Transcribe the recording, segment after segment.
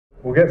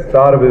We'll get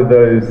started with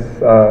those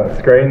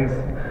screens.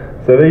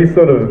 So these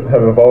sort of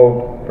have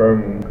evolved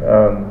from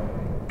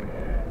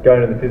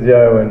going to the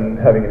physio and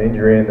having an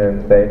injury and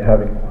then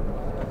having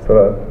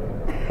sort of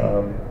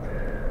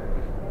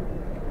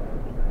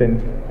been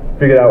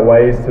figured out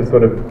ways to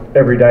sort of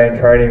every day in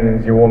training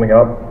as you're warming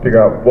up,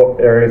 figure out what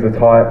areas are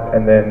tight,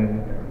 and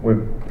then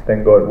we've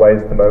then got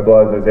ways to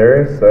mobilise those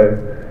areas. So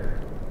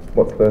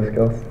what's first,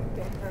 Kelsey?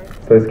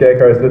 So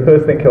scarecrow. So the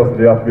first thing Kelsey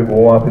do after people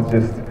warm up is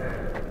just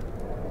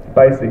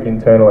basic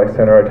internal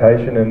external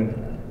rotation, and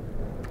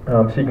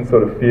she can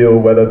sort of feel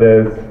whether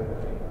there's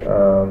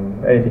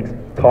anything's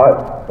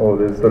tight or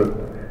there's sort of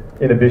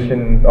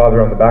inhibition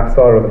either on the back side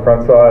or the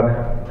front side,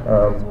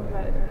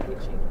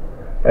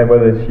 and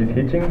whether she's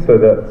hitching, so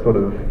that sort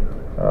of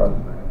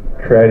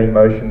creating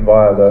motion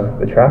via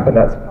the trap, and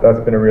that's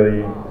been a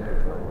really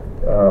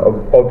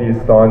obvious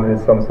sign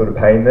there's some sort of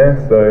pain there.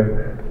 So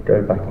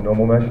go back to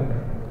normal motion.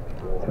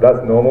 So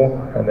that's normal,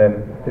 and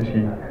then if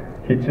she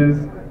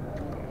hitches,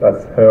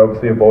 that's her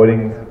obviously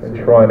avoiding and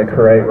trying to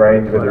create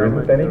range where there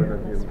isn't any.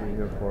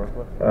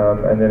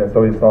 And then it's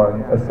always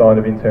a sign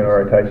of internal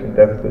rotation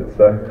deficit.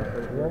 So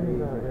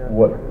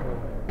what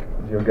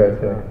is your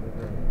go-to?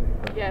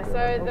 Yeah,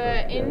 so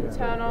the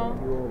internal,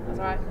 that's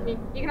all right, you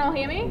can all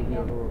hear me?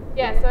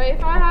 Yeah, so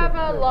if I have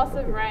a loss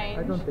of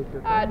range,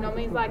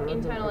 normally it's like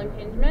internal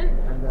impingement.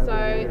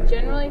 So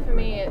generally for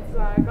me it's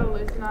I've got to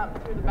loosen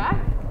up through the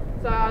back.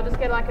 So I'll just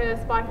get like a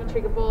spiky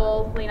trigger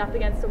ball, lean up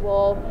against the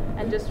wall,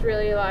 and just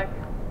really like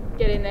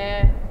get in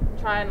there,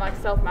 try and like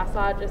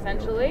self-massage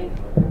essentially,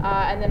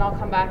 and then I'll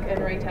come back and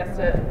retest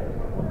it.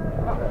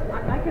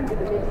 I can do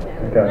the bits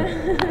now.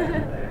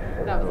 Okay.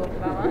 That was all for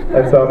that one.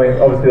 And so I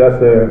mean, obviously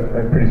that's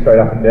a pretty straight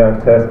up and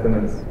down test, and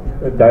it's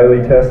a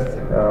daily test,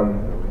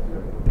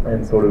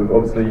 and sort of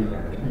obviously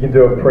you can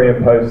do it pre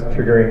and post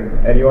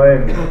triggering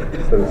anyway,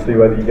 and sort of see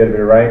whether you get a bit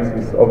of range.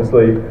 Because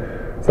obviously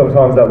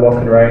sometimes that loss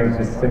in range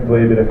is just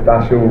simply a bit of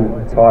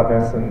fascial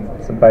tightness, and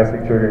some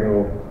basic triggering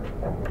will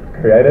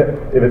create it.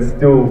 If it's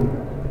still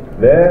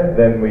there,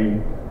 then we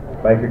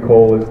make a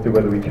call as to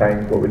whether we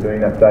change what we're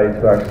doing that day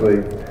to actually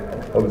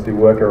obviously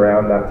work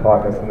around that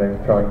tightness, and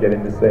then try and get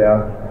in to see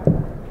our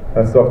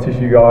soft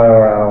tissue guy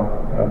or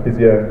our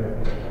physio.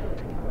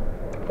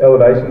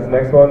 Elevation's the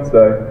next one.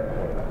 So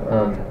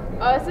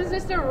this is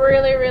just a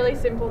really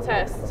simple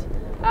test.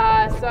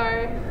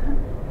 So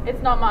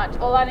it's not much.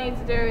 All I need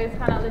to do is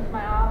kind of lift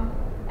my arm,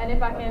 and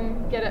if I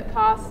can get it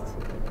past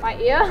my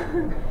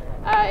ear,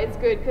 it's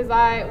good, because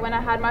when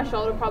I had my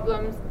shoulder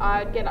problems,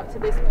 I'd get up to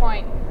this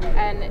point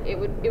and it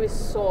was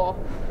sore,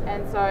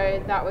 and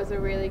so that was a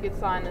really good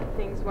sign that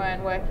things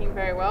weren't working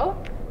very well.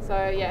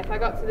 So yeah, if I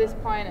got to this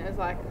point, it was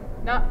like,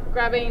 no,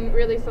 grabbing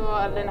really sore,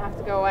 I then have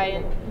to go away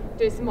and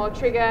do some more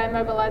trigger and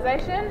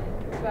mobilization.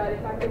 But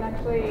if I can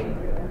actually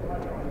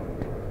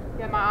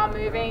get my arm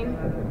moving.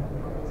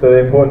 So the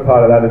important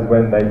part of that is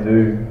when they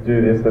do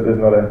this, that there's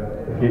not a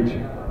hitch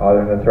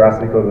either in the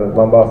thoracic or the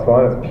lumbar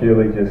spine. It's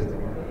purely just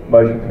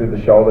motion through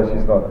the shoulder.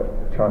 She's not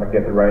trying to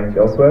get the range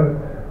elsewhere.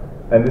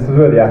 And this is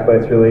where the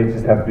athletes really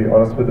just have to be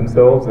honest with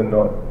themselves and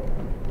not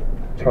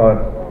try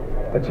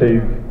and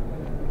achieve,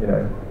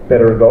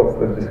 better results.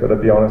 They've just got to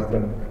be honest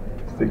and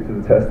stick to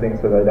the testing,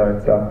 so they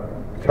don't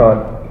try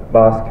and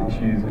mask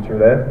issues which are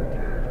there.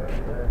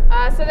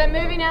 So then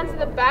moving down to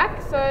the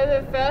back,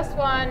 so the first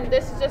one,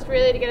 this is just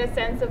really to get a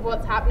sense of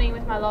what's happening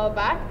with my lower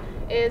back,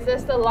 is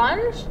just a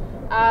lunge,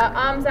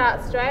 arms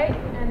out straight,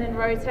 and then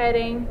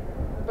rotating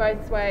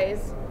both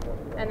ways,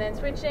 and then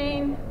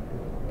switching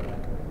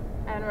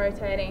and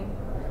rotating.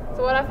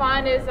 So what I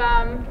find is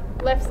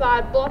left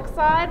side, block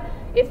side,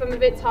 if I'm a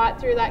bit tight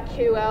through that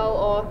QL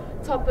or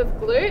top of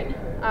glute,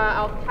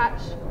 I'll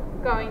catch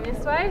going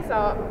this way, so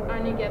I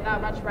only get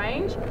that much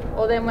range.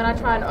 Or then when I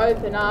try and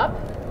open up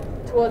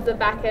towards the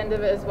back end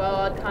of it as well,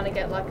 I'd kind of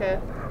get like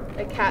a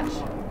catch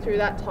through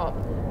that top.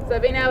 So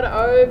being able to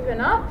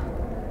open up,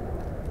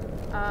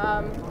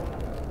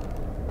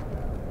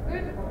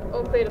 good,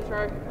 all clear to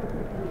throw.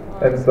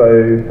 And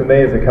so for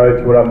me as a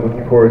coach, what I'm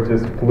looking for is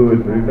just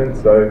fluid movement.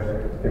 So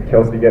if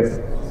Kelsey has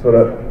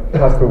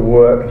to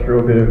work through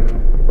a bit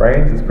of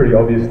range, it's pretty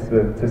obvious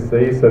to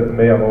see. So for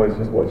me, I'm always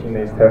just watching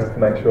these tests to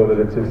make sure that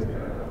it's just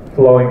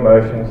flowing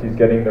motion. She's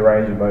getting the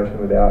range of motion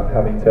without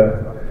having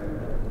to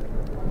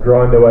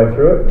grind her way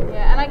through it.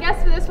 Yeah, and I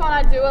guess for this one,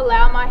 I do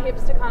allow my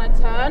hips to kind of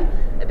turn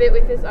a bit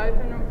with this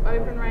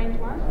open range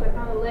one. So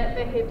kind of let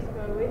the hips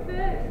go with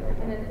it,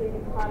 and then see if you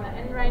can find that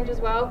end range as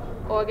well.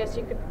 Or I guess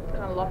you could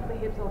kind of lock the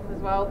hips off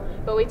as well.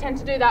 But we tend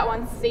to do that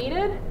one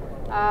seated,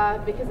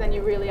 because then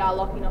you really are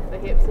locking off the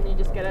hips and you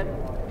just get a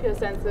pure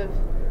sense of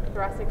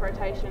thoracic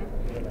rotation.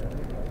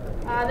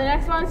 The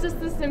next one's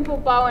just a simple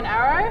bow and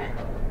arrow.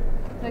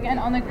 So again,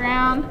 on the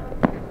ground,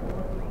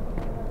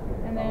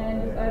 and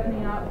then just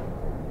opening up,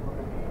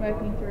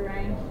 working through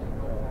range.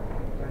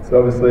 So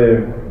obviously,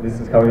 if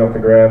this is coming off the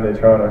ground, they're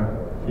trying to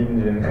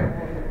hinge and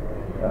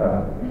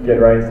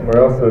get range somewhere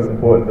else, so it's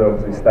important to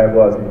obviously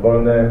stabilise at the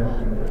bottom there.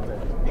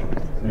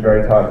 It's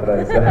very tight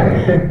today, so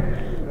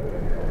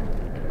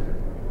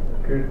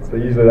good. So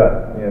usually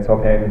that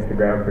top hand hits the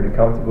ground pretty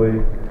comfortably.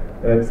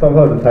 And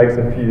sometimes it takes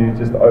a few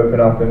just to open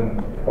up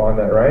and find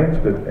that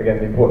range, but again,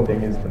 the important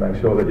thing is to make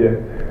sure that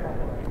you're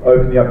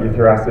opening up your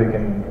thoracic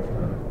and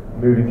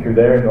moving through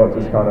there and not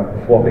just kind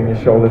of flopping your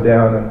shoulder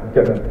down and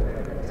getting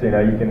it. So, you know,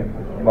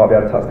 you might be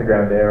able to touch the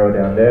ground there or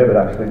down there, but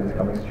actually just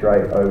coming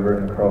straight over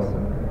and across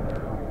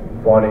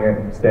and finding it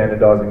and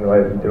standardising the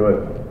way that you do it.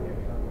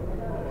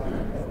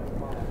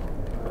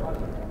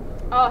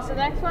 Oh, so the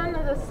next one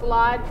is a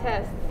slide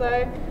test.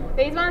 So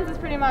these ones is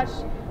pretty much,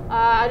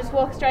 I just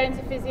walk straight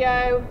into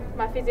physio.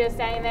 My physio's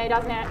standing there, he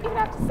doesn't even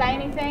have to say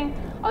anything.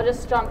 I'll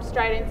just jump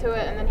straight into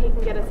it and then he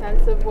can get a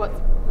sense of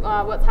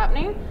what's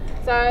happening.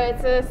 So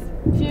it's a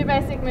few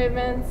basic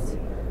movements,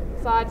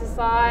 side to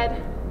side,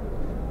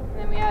 and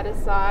then we add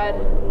a side,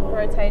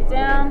 rotate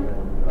down.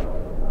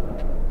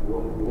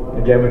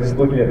 Again, we're just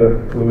looking at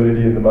the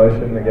fluidity of the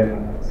motion.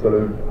 Again, sort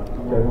of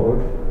go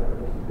forward.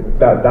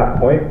 About that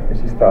point, if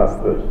she starts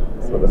to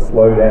sort of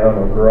slow down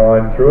or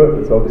grind through it,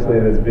 it's obviously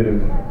there's a bit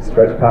of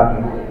stretch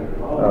pattern,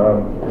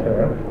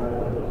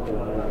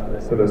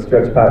 sort of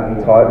stretch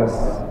pattern tightness,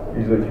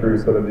 usually through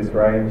sort of this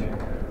range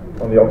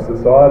on the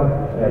opposite side.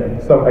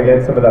 And some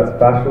of that's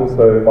fascial,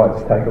 so it might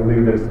just take a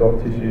little bit of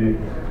soft tissue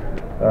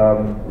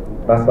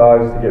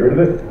massage to get rid of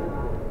it.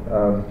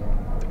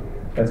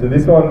 And so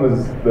this one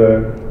was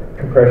the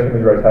compression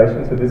with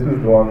rotation. So this was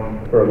the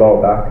one for a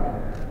lower back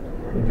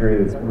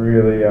injury that's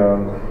really,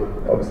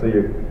 obviously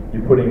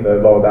you're putting the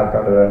lower back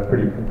under a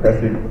pretty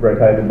compressive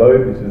rotated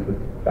load, which is the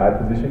bad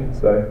position.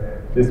 So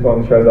this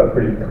one shows up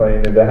pretty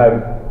clean. If they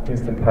have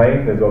instant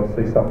pain, there's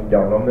obviously something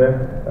going on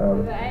there.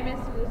 So the aim is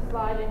to just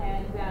slide your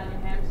hand down your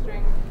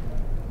hamstring.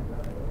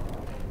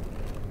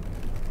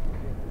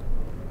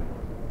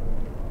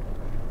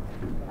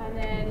 And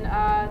then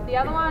the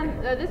other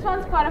one, this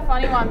one's quite a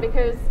funny one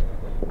because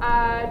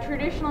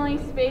traditionally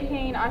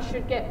speaking, I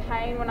should get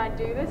pain when I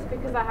do this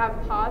because I have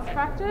pars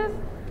fractures,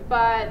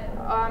 but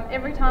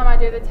every time I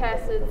do the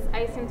test, it's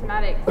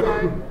asymptomatic.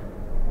 So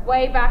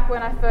way back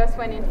when I first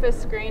went in for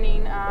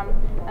screening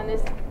and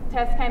this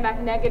test came back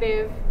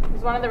negative, it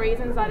was one of the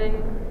reasons I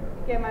didn't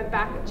get my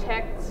back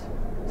checked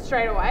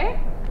straight away.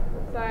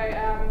 So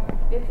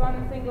it's on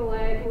a single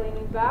leg,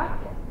 leaning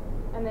back,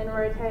 and then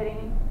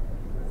rotating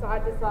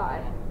side to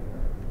side.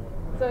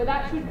 So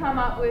that should come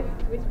up with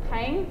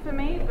pain for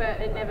me, but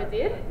it never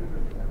did.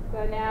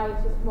 So now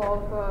it's just more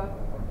for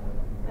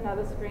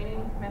another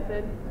screening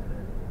method.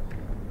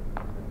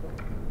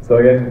 So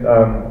again,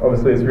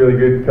 obviously it's really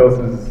good.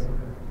 Kelsey's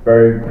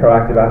very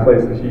proactive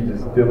athlete, so she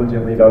just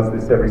diligently does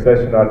this every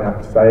session. I don't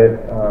have to say it,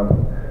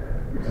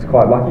 which is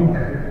quite lucky.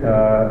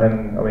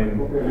 And I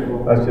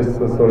mean, that's just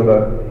a sort of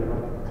a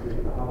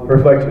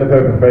reflection of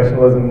her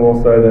professionalism more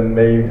so than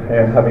me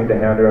having to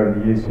hound her over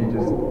the years. She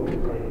just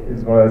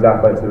is one of those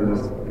athletes that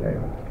just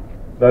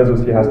knows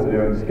what she has to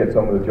do and just gets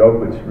on with the job,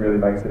 which really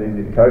makes it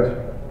easy to coach.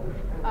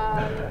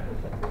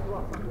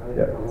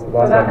 Yeah,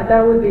 so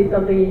that would be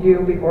something you do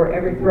before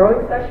every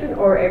throwing session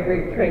or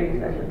every training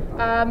session?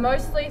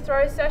 Mostly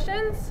throw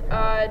sessions,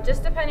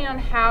 just depending on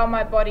how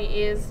my body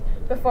is.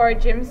 Before a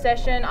gym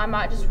session, I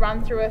might just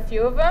run through a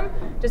few of them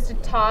just to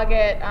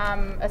target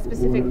a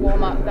specific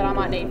warm-up that I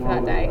might need for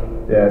that day.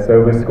 Yeah,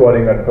 so with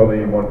squatting, I'd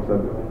probably want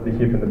the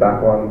hip and the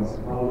back ones,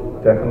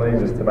 definitely,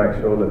 just to make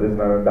sure that there's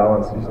no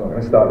imbalance. You're just not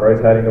going to start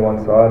rotating to one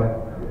side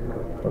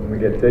when we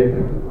get deep.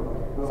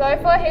 So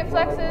for hip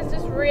flexors,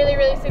 just really,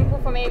 really simple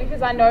for me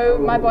because I know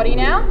my body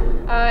now.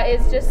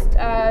 It's just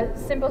a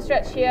simple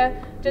stretch here,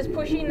 just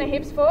pushing the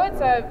hips forward.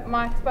 So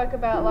Mike spoke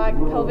about like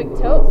pelvic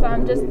tilt, so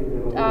I'm just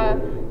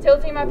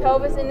tilting my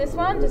pelvis in this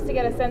one just to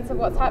get a sense of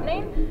what's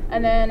happening,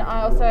 and then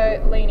I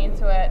also lean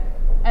into it.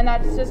 And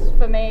that's just,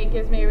 for me, it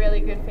gives me really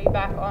good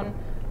feedback on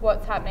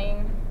what's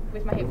happening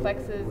with my hip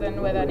flexors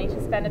and whether I need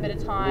to spend a bit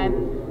of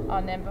time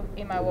on them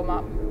in my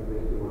warm-up.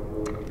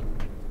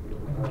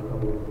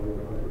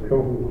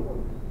 Cool.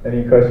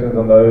 Any questions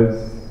on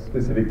those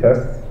specific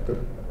tests?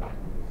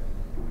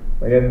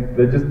 Again,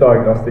 they're just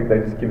diagnostic. They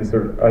just give us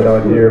an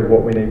idea of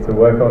what we need to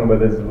work on, where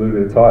there's a little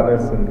bit of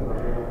tightness, and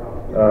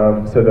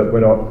so that we're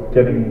not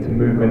getting into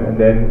movement and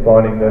then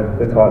finding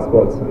the tight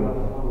spots.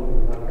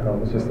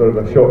 And it's just sort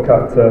of a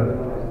shortcut to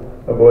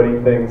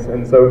avoiding things.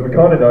 And so we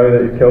kind of know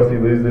that if Kelsey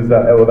loses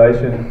that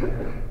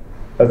elevation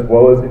as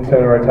well as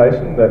internal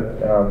rotation,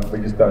 that we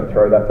just don't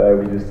throw that day.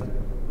 We just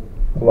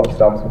pull up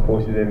stumps before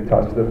she's even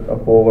touched a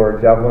ball or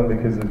a javelin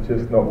because it's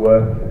just not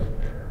worth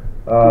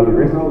the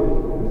risk.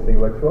 This thing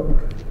works well.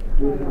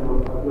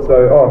 So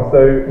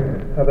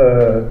have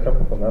a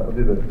jump up on that. We'll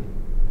do the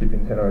hip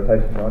internal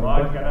rotation.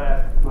 Mike, can I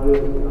ask?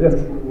 Yes.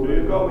 Do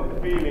you go with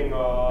the feeling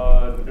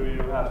or do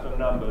you have some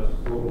numbers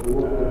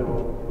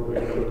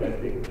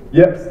testing?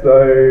 Yep,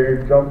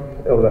 so jump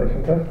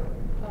elevation test.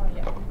 Oh,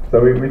 yeah.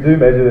 So we do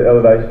measure the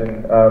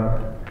elevation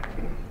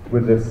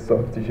with this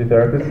soft tissue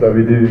therapist. So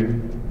we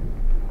do.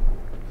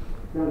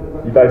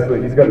 He's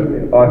got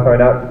an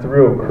iPhone app. It's a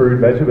real crude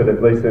measure, but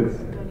at least it's.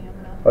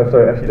 Oh,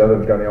 sorry, actually does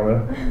have a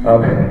goniometer.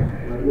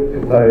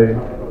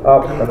 So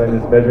up and then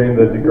just measuring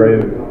the degree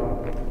of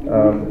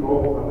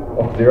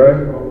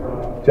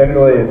zero.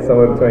 Generally, it's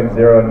somewhere between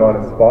 0 and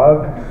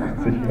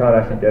 -5, so you can't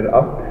actually get it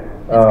up.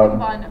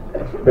 combined.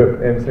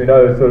 And so we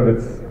know sort of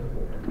it's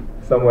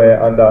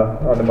somewhere under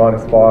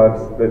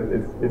 -5s that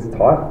it's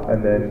tight,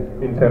 and then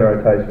internal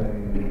rotation,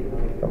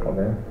 up on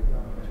there,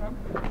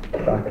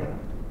 back,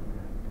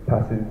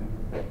 passive.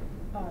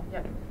 Oh,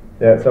 yeah.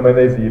 Yeah, so I mean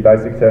these are your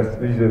basic tests.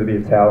 Usually there'll be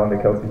a towel under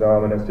Kelsey's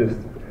arm, and it's just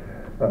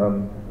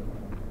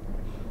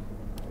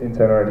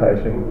internal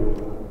rotation,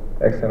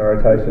 external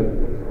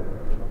rotation,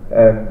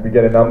 and we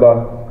get a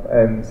number.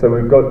 And so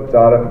we've got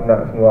data from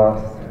that from the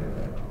last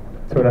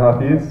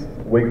 2.5 years,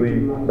 weekly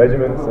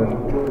measurements,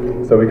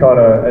 and so we kind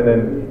of, and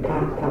then,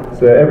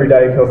 so every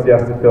day Kelsey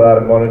has to fill out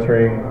a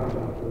monitoring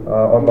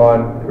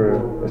online for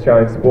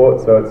Australian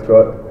sport, so it's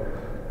got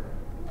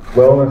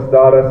wellness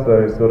data,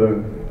 so sort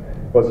of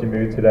what's your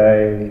mood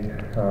today,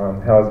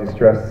 how's your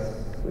stress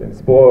in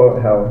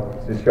sport,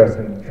 how's your stress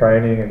in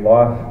training and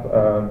life,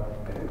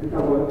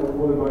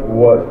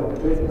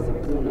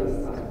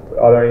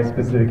 are there any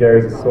specific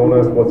areas of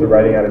soreness? What's a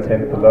rating out of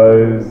 10 for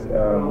those?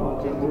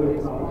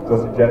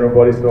 What's your general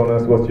body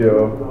soreness? What's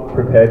your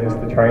preparedness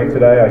to train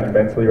today? Are you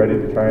mentally ready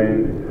to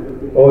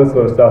train? All this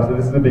sort of stuff. So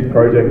this is a big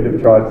project that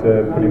we've tried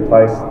to put in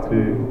place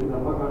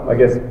to, I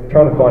guess,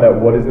 trying to find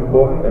out what is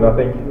important. And I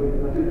think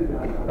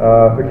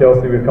for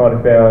Kelsey, we've kind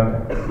of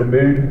found the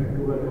mood.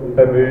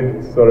 Her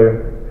mood sort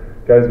of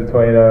goes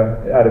between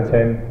out of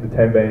 10, the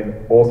 10 being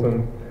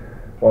awesome,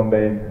 1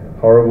 being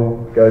horrible,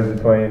 goes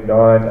between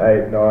 9,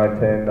 8, 9,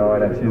 10,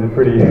 9. She's a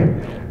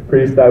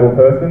pretty stable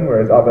person,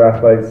 whereas other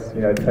athletes, you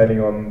know, depending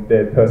on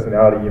their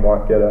personality, you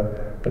might get a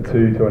 2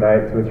 to an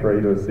 8 to a 3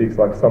 to a 6.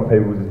 Like some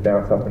people just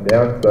bounce up and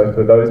down. So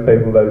for those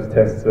people, those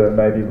tests are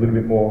maybe a little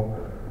bit more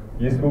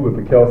useful. But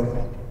for Kelsey,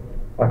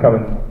 I come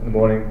in the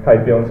morning, how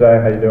you feeling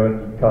today? How you doing?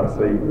 You can't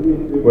see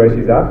where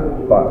she's at.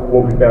 But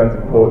what we found is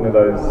important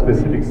are those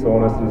specific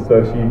sorenesses. So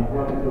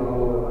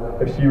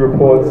if she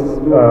reports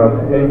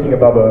anything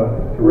above a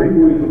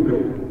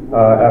 3,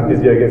 our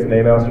physio gets an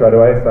email straight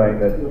away saying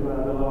that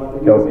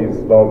Kelsey's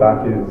lower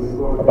back is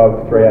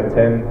above 3 out of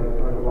 10.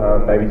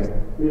 Maybe just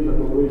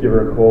give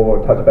her a call or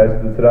touch base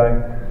with her today,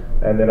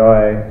 and then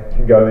I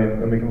can go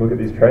in and we can look at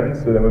these trends.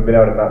 So then we've been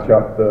able to match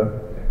up the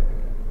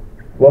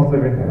loss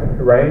of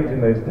range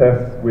in these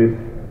tests with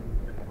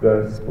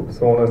the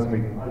soreness, and we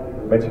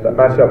can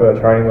match up with our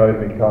training load,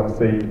 and we can kind of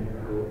see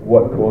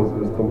what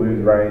causes us to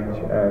lose range.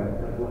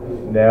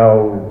 And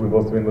now we've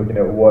also been looking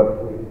at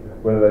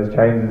whether those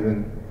changes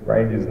in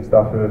ranges and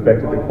stuff have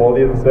affected the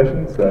quality of the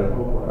session. So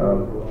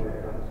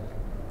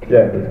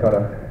yeah, it's kind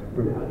of,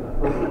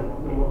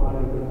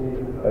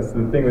 that's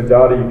the thing with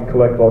data, you can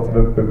collect lots of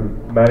it, but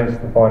we've managed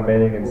to find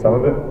meaning in some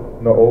of it,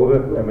 not all of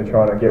it, and we're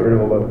trying to get rid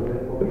of all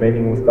the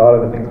meaningless data,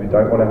 the things we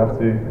don't want to have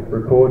to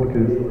record,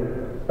 because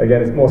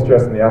again, it's more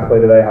stress on the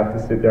athlete. They have to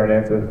sit there and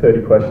answer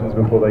 30 questions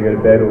before they go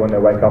to bed or when they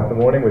wake up in the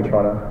morning. We're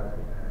trying to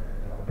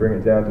bring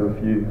it down to a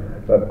few.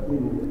 But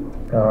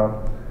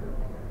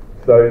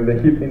so the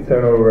hip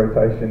internal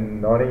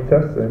rotation 90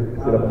 test, so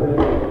sit up on it.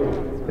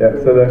 Yeah,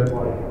 so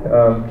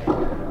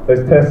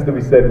those tests that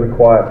we said were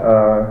quite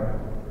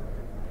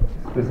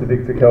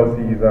specific to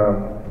Kelsey's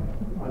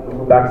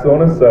back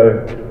soreness.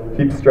 So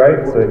hip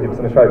straight, so hips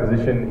in a straight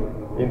position,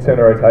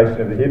 internal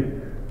rotation of the hip.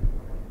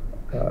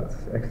 It's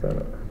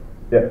external.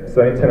 Yeah,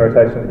 so internal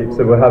rotation of the hip.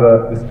 So we'll have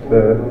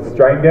the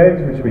strain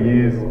gauge, which we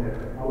use.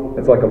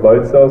 It's like a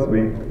load cell, so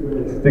we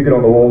stick it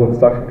on the wall with a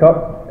suction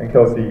cup, and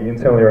Kelsey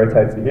internally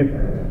rotates the hip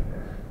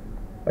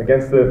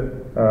against it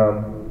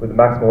with the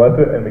maximal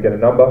effort, and we get a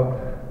number.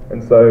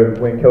 And so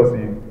when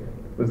Kelsey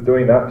was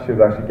doing that, she was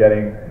actually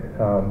getting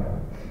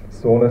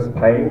soreness,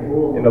 pain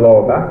in the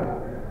lower back.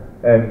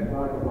 And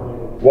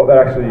what that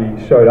actually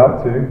showed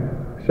up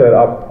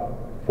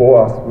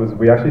for us was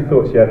we actually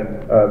thought she had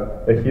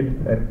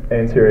an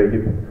anterior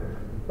hip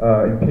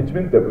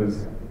impingement that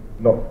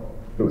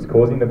was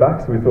causing the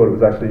back. So we thought it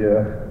was actually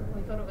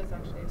We thought it was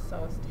actually a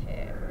psoas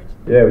tear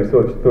originally. Yeah, we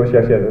thought she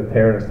actually had a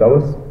tear in a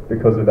psoas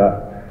because of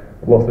that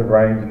loss of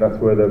range, and that's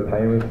where the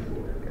pain was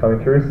coming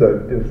through. So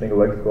did a single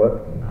leg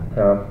squat.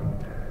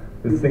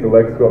 This single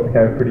leg squat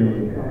became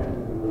pretty.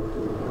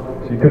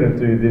 She couldn't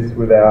do this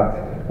without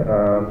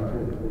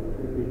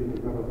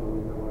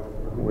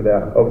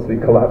obviously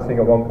collapsing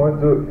at one point.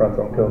 Do it front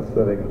on Kelsey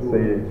so they can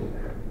see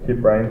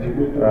hip range.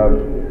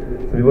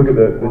 So if you look at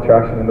the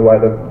traction and the way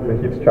the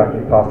hip's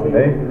tracking past the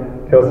knee,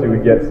 Kelsey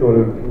would get sort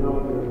of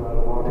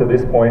to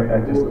this point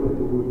and just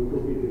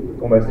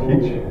almost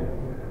hitch.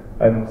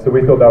 And so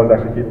we thought that was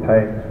actually hip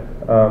pain,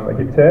 a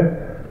hip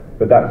tear,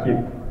 but that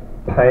hip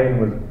pain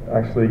was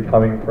actually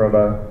coming from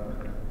a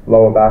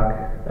lower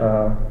back,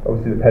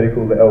 obviously the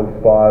pedicle, the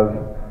L5,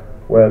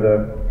 where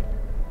the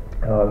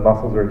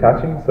muscles are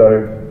attaching.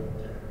 So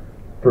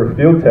for a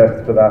field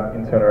test for that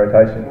internal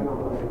rotation,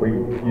 we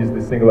use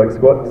this single leg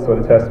squat to sort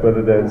of test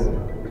whether there's,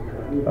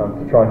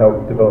 to try and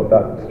help develop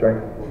that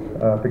strength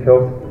for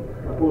Kelsey.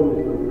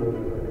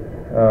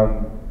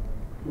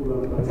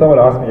 And someone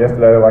asked me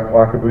yesterday, like,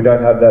 Mike, if we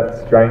don't have that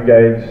strain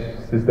gauge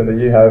system that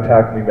you have,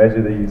 how can we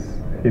measure these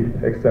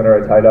hip external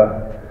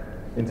rotator,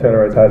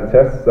 internal rotator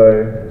tests? So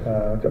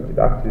I'll jump you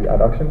back to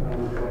adduction.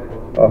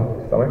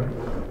 Oh, stomach.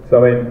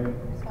 So I mean,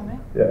 Stomach?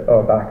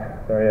 yeah,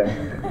 back. sorry, yeah,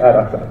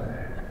 adductor.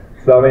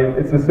 So I mean,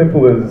 it's as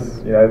simple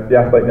as, you know, the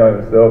athlete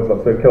knowing themselves.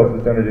 Like, so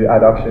Kelsey's going to do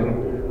adduction,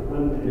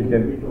 you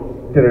can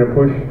get her to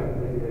push,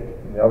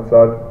 on the other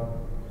side,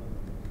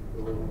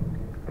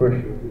 push.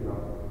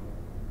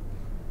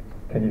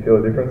 Can you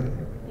feel the difference?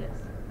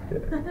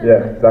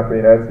 Yeah, exactly.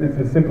 You know, it's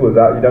as simple as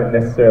that. You don't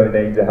necessarily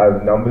need to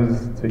have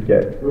numbers to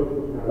get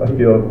a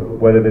feel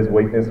of whether there's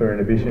weakness or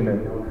inhibition.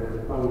 And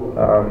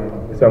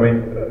so, I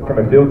mean, from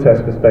a field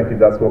test perspective,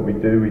 that's what we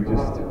do. We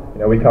just, you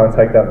know, we can't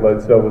take that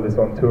load cell with us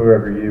on tour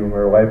every year when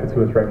we're away for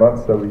 2 or 3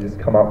 months. So we just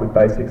come up with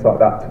basics like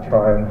that to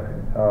try and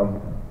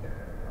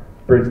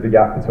bridge the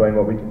gap between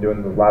what we can do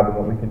in the lab and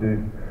what we can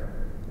do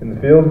in the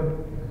field.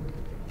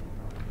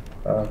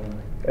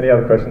 Any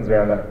other questions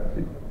around that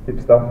hip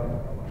stuff?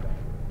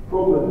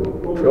 Cool.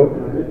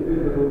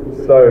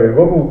 So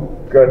what we'll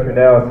go through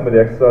now is some of the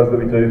exercises that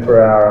we do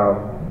for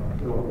our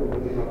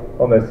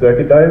on those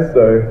circuit days.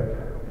 So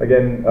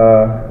again,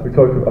 I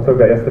talked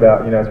about yesterday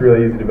about, you know, it's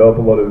really easy to develop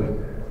a lot of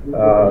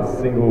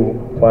single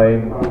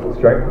plane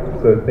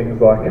strength. So things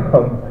like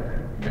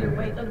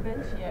Weight on the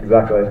bench. Yeah.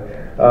 exactly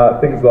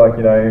things like,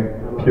 you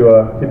know,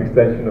 pure hip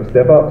extension or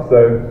step up.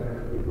 So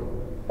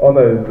on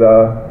those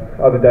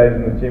other days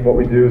in the gym, what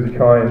we do is we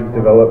try and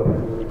develop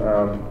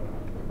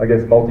I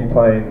guess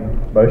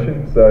multi-plane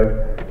motion. So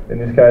in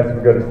this case,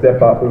 we've got a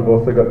step up. We've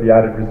also got the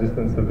added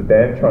resistance of the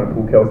band trying to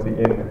pull Kelsey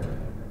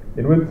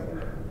inwards.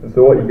 And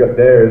so what you got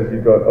there is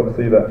you've got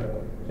obviously the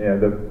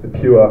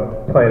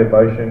pure plane of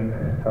motion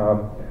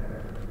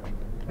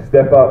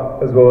step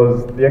up, as well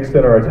as the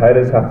external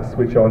rotators have to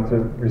switch on to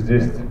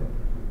resist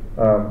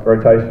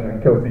rotation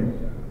and Kelsey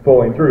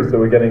falling through. So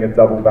we're getting a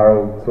double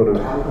barrel sort of,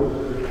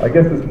 I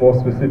guess, this more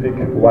specific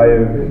way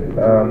of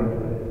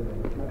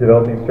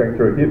developing strength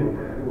through a hip.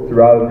 So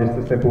rather than just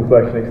a simple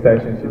flexion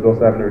extension, she's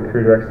also having to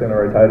recruit her external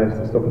rotators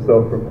to stop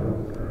herself from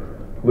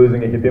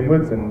losing a hip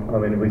inwards. And I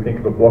mean, if we think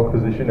of a block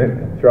position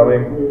in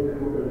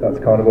throwing, that's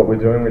kind of what we're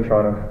doing. We're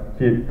trying to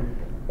hit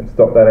and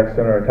stop that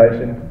external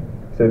rotation.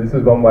 So this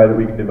is one way that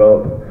we can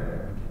develop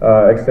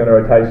external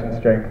rotation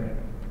strength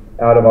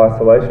out of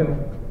isolation,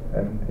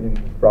 and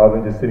rather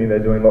than just sitting there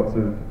doing lots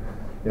of,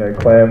 you know,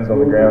 clams on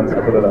the ground,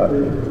 stuff like that,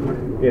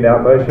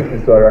 in-out motion,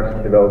 is so we're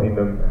actually developing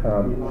them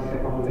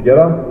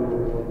together.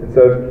 And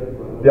so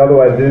the other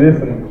way to do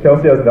this, and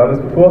Kelsey hasn't done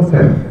this before, so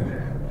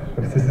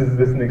this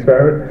is an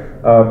experiment,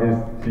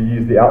 is to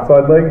use the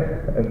outside leg,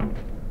 and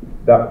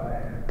that,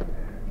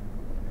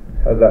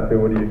 how does that feel?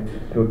 What do you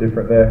feel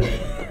different there?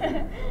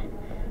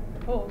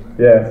 Cool.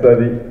 Yeah, so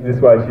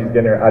this way she's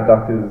getting her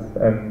adductors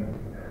and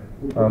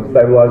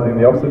stabilising in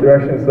the opposite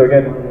direction. So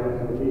again,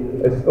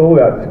 it's all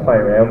about just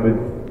playing around with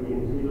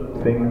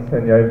things,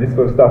 and, you know, this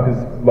sort of stuff is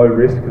low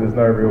risk because there's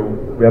no real,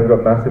 we haven't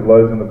got massive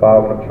loads on the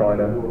bar. We're not trying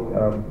to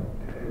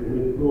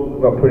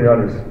not putting her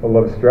under a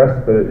lot of stress,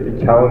 but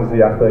it challenges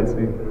the athletes.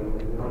 It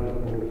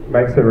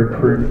makes her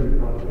recruit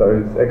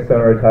those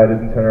external rotators,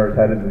 internal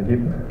rotators of the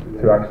hip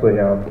to actually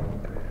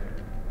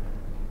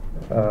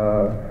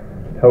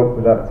help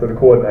with that sort of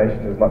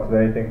coordination as much as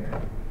anything.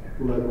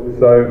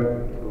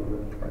 So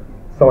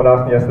someone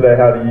asked me yesterday,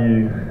 how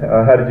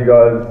did you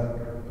guys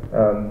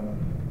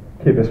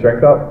keep the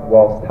strength up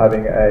whilst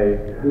having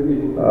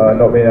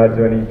not being able to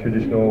do any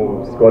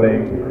traditional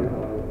squatting,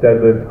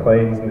 deadlift,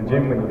 cleans in the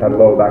gym when you had a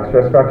lower back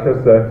stress fracture?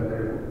 So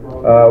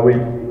we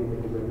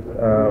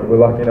were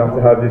lucky enough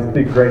to have this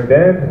big green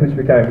band, which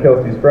became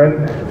Kelsey's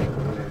friend.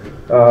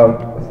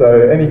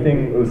 So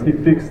anything that was hip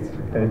fixed,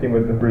 anything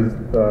with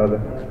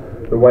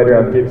the weight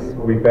around the hips,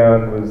 we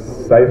found was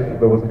safe.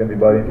 There wasn't going to be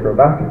blooding through her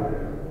back.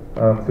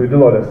 So we did a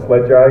lot of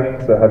sled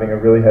dragging, so having a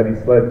really heavy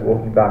sled,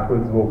 walking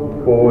backwards,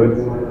 walking forwards.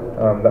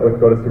 That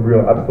got us a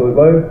real absolute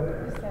load.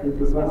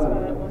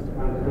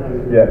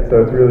 Yeah,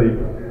 so it's really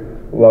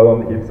low on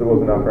the hips. It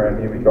wasn't up around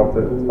here. We dropped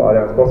it as far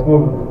down as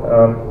possible.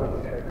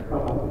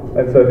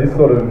 And so this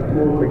sort of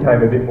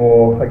became a bit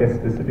more, I guess,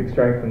 specific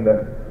strength, and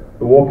that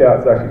the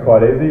walkout's actually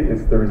quite easy.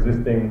 It's the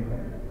resisting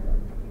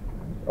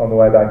on the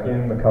way back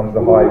in becomes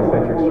the high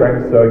eccentric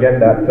strength. So again,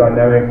 that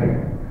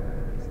dynamic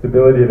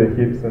stability of the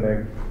hips and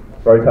the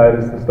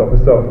rotators to stop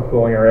herself from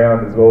falling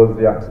around, as well as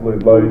the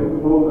absolute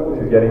load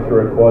she's getting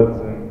through her quads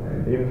and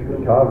even through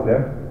the calves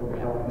there.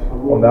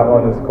 On that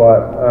one is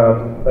quite,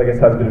 I guess,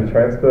 has a bit of a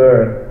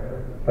transfer.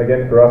 And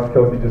again, for us,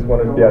 Kelsey just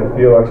wanted to be able to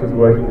feel like she was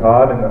working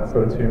hard in that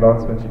sort of 2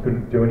 months when she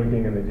couldn't do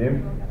anything in the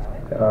gym.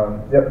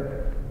 Yep.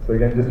 So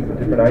again, just from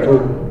different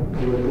angles.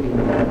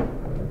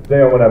 Does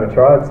anyone want to have a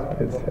try?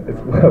 It's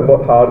a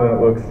lot harder than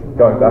it looks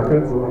going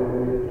backwards.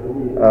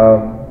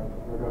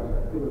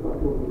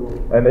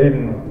 And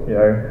even, you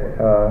know,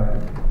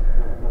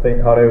 I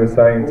think Hanu was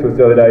saying to us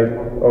the other day,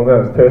 or no,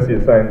 it was Percy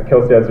was saying,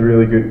 Kelsey has a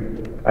really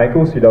good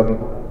ankle.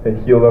 Her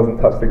heel doesn't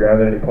touch the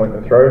ground at any point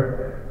in the throw.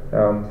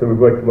 So we've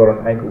worked a lot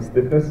on ankle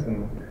stiffness,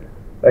 and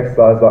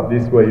exercises like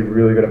this where you've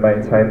really got to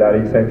maintain that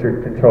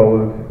eccentric control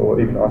of, or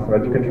even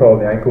isometric control of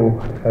the ankle,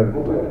 have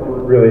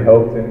really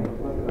helped in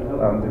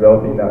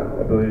developing that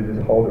ability to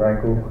just hold your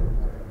ankle.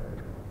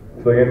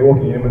 So again,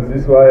 walking inwards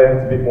this way,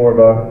 it's a bit more of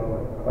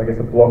a, I guess,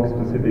 a block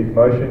specific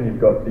motion. You've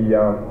got the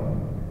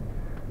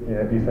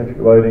eccentric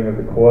loading of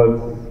the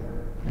quads.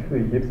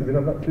 Actually, hips a bit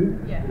on that too.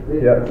 Yeah.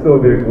 Yeah, it's still a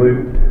bit of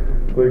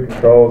glute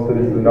control. So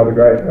this is another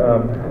great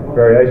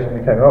variation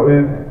we came up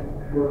with.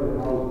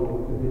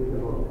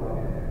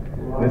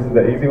 This is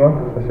the easy one.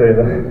 I'll show you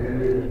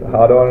the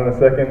harder one in a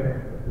second.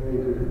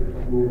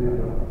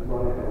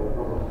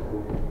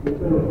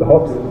 The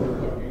hops.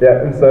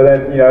 Yeah, and so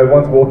then,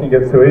 once walking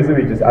gets too easy,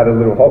 we just add a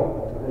little hop.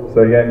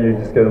 So again, you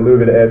just get a little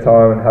bit of air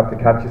time and have to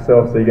catch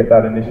yourself, so you get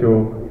that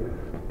initial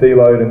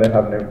deload and then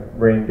having to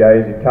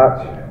re-engage and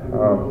catch.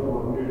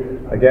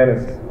 Again,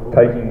 it's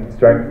taking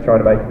strength, trying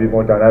to make it a bit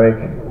more dynamic,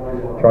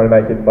 trying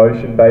to make it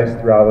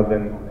motion-based rather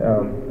than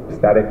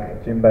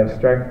static gym-based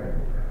strength.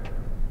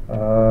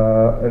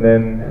 And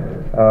then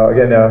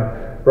again, now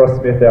Ross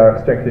Smith, our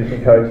strength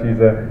conditioning coach, he's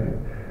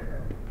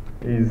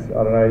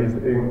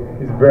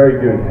very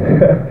good.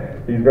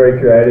 He's very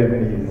creative,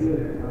 and he's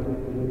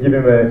give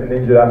him an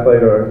injured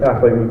athlete or an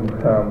athlete with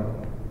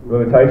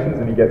limitations,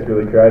 and he gets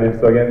really creative.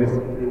 So again, this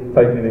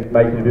making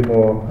it a bit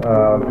more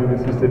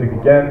movement specific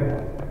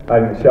again,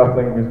 adding the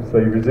shuffling, so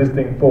you're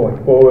resisting, falling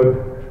forward,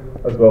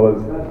 as well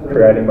as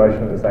creating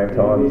motion at the same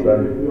time.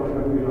 So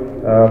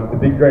the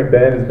big green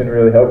band has been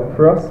really helpful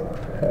for us,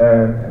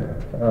 and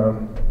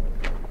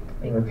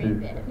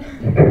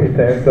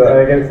so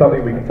again, it's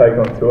something we can take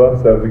on tour.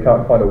 So if we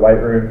can't find a weight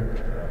room,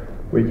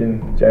 we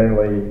can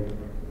generally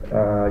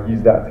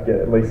use that to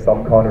get at least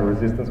some kind of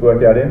resistance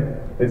workout in.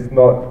 It's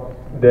not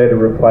there to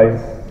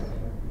replace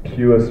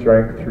pure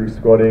strength through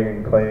squatting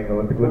and cleaning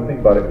Olympic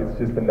lifting, but it's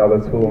just another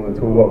tool in the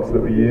toolbox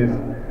that we use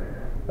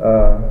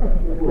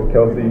with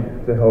Kelsey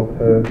to help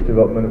her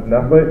development of an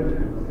athlete.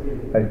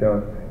 How you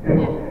feeling?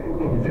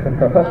 You doing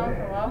alright?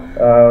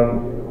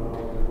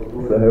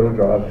 The hurdle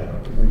drive.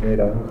 We need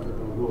a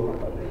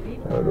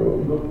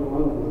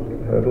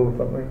hurdle or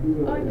something.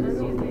 Oh, you can just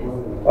use this.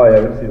 Oh yeah,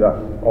 we'll see that.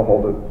 I'll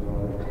hold it.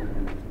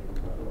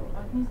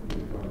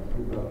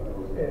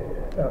 Yeah,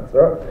 that's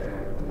alright.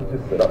 We'll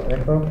just set up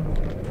next time.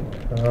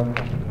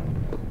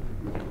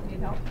 Need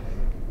help?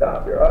 Nah,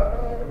 be alright.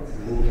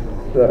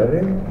 So,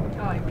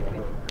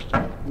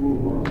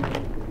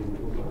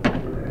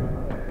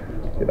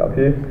 get up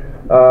here.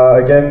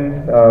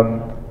 Again,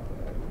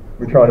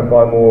 we're trying to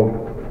find more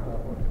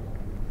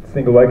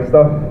single leg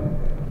stuff.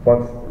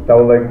 Once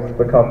double leg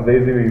becomes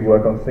easy, we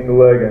work on single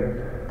leg,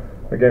 and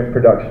again,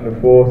 production of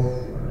force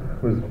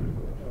was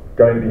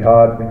going to be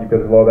hard when you've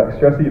got a lower back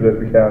stressy, but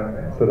we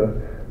found sort of a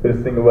bit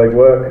of single leg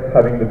work.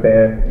 Having the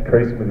band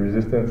increasing with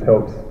resistance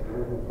helps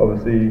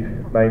obviously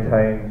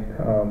maintain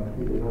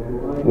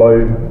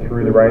load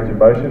through the range of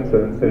motion.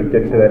 So instead of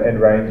getting to that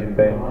end range and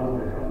being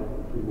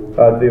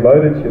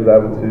deloaded, she was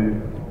able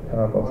to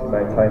obviously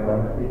maintain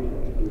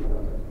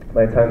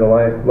the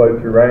load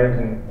through range.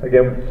 And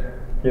again,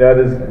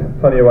 there's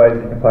plenty of ways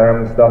you can play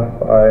around with stuff.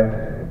 I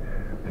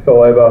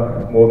fell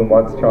over more than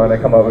once trying to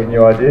come up with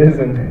new ideas,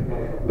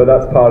 but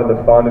that's part of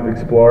the fun of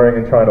exploring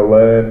and trying to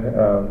learn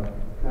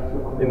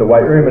in the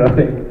weight room. And I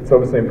think it's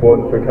obviously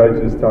important for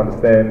coaches to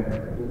understand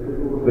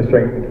the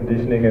strength and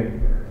conditioning.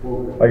 And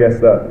I guess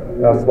that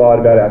our slide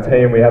about our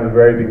team, we have a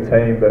very big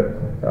team, but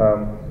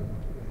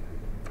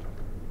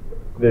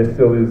there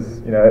still is,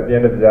 at the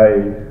end of the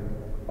day,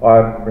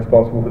 I'm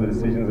responsible for the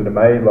decisions that are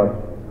made. Like,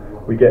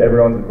 we get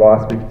everyone's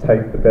advice, we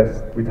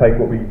take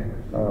what we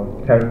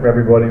can from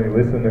everybody, and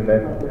we listen, and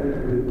then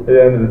at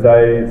the end of the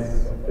day,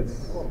 it's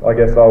I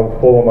guess I'll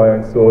fall on my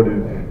own sword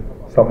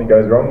if something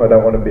goes wrong. I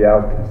don't want to be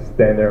able to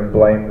stand there and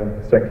blame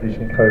the strength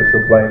conditioning coach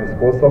or blame the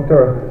sports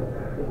doctor.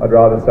 I'd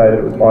rather say that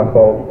it was my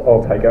fault.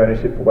 I'll take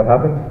ownership for what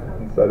happened,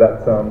 and so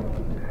that's and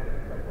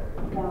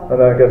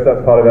I guess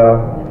that's part of our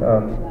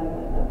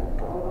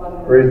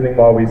reasoning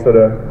why we sort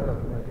of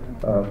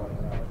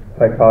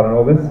take part in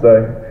all this.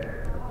 So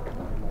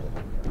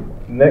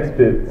next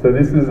bit. So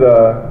this is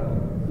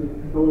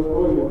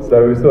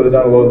so we've sort of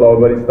done a lot of lower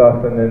body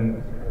stuff, and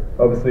then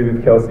obviously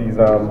with Kelsey's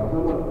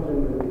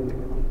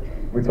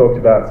we talked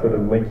about sort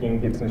of linking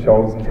hips and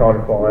shoulders and trying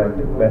to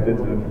find methods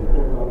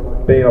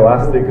of being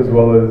elastic as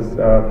well as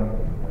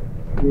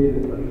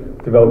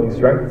developing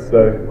strength.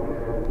 So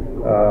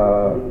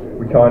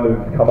we kind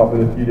of come up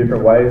with a few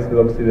different ways. So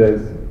obviously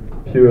there's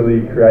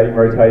purely creating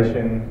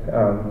rotation,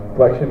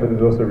 flexion, but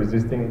there's also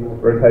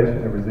resisting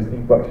rotation and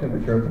resisting flexion,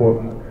 which are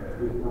important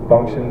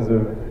functions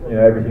of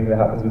everything that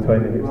happens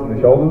between the hips and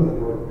the shoulders.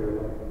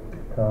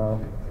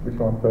 Which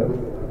one first?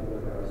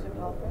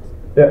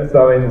 Yeah,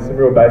 so I mean, there's some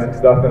real basic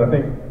stuff, and I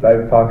think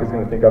David Parker's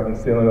going to think I've been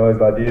stealing all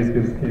those ideas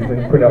because he's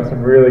been putting up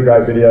some really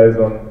great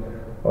videos on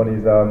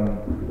his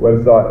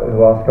website in the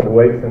last couple of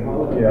weeks, and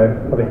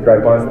I think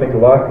great minds think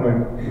alike,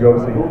 and we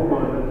obviously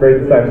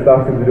read the same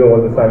stuff because we do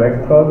all of the same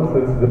exercises. So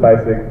this is a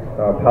basic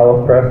power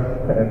press,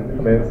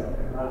 and I mean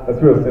it's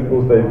real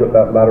simple. So you've got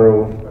that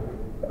lateral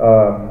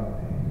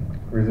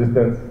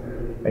resistance,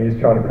 and you're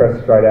just trying to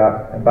press straight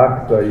out and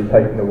back, so you're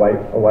taking the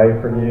weight away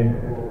from you.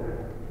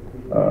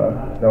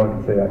 No one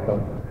can see that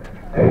coming.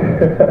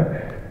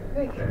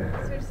 Quick,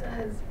 switch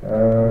sides.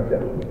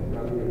 Yeah.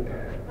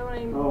 I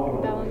want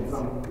to balance.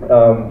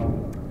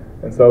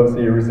 And so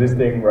obviously you're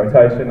resisting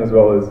rotation as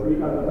well as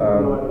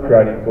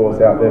creating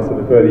force out there. So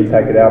the further you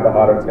take it out, the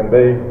harder it's going to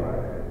be.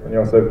 And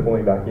you're also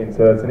pulling back in.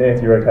 So it's an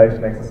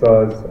anti-rotation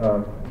exercise.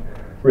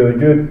 Really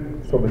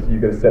good. So obviously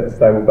you've got to set the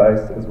stable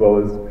base as well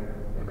as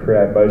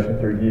create motion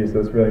through here. So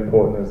it's really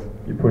important as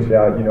you push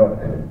out, you're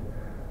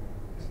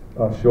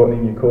not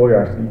shortening your core,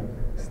 you're actually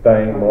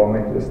staying long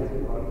and just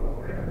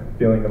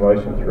feeling the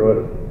motion through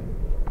it.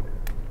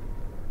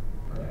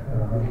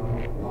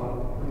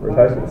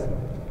 Rotations.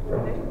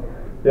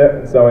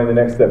 Yeah, so in the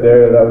next step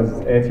there, that was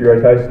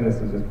anti-rotation.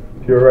 This is just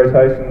pure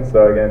rotation.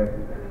 So again,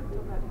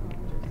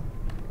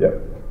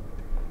 yep.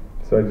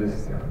 So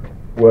just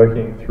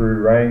working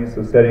through range.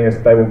 So setting a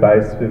stable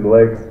base through the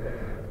legs,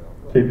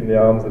 keeping the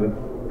arms at a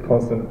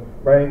constant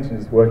range, and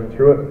just working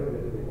through it.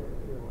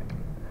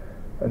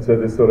 And so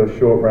this sort of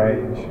short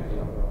range,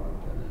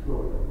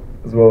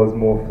 as well as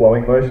more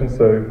flowing motion.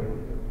 So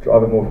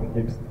drive it more from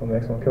hips on the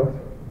next one, Kelsey.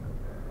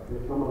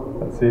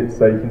 That's it.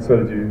 So you can sort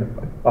of do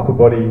upper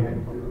body,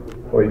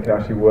 or you can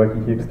actually work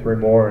your hips through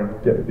more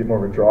and get a bit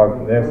more of a drive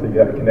from there. So you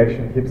get a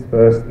connection, hips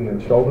first and then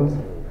shoulders.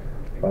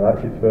 Try that,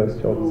 hip first,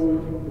 shoulders.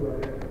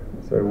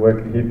 So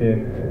work the hip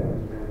in,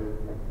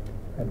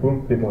 and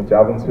boom, a bit more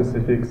javelin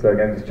specific. So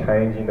again, just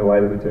changing the way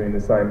that we're doing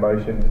the same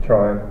motion to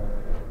try and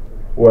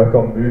work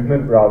on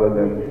movement rather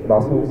than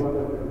muscles.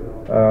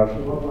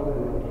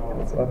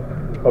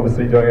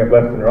 Obviously doing it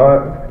left and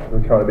right,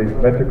 we're trying to be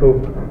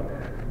symmetrical.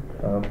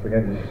 So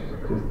again,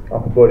 just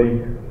upper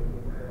body,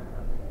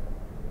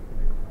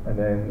 and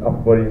then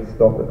upper body and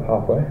stop at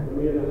halfway.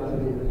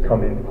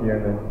 Come in here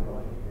and then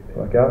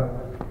work out.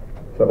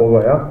 So all the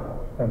way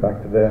up and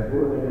back to there.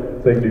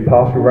 So you can do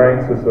partial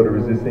range, so sort of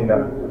resisting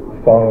that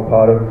final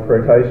part of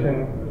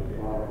rotation.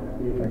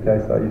 Okay,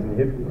 start using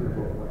the hip,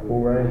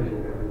 full range.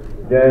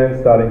 Again,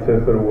 starting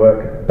to sort of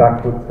work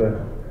backwards, so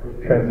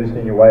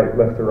transitioning your weight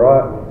left to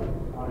right,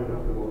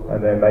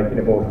 and then making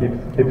it more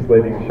hips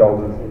leaving the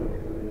shoulders.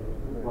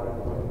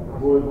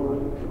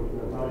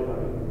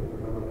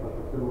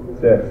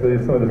 So yeah, so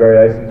these are some of the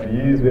variations we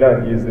use. We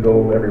don't use it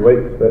all every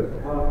week, but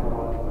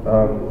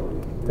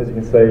as you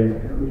can see,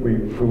 we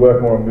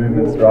work more on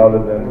movements rather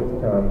than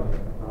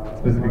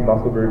specific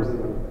muscle groups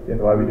in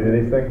the way we do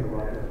these things.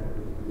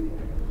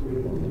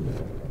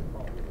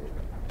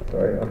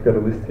 Sorry, I've got a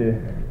list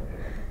here.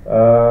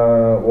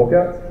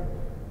 Walkouts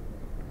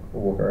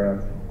or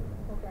walk-arounds?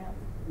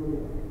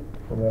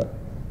 Walk-arounds.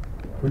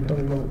 Which one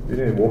do you want? You're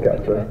doing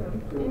walkouts first.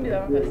 You can do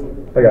that one first.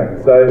 Okay,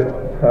 so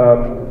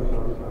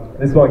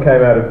this one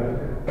came out of,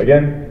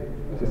 again,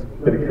 just a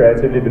bit of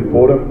creativity, a bit of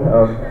boredom.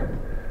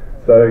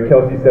 So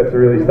Kelsey sets a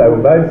really stable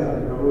base.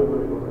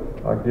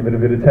 I give it a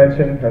bit of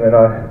tension, and then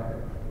I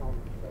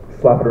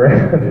slap it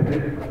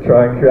around,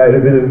 try and create a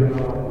bit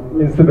of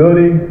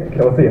instability.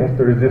 Kelsey has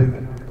to resist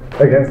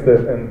against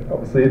it, and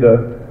obviously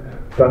the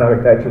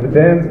dynamic nature of the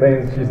bands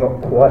means she's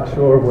not quite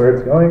sure of where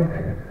it's going,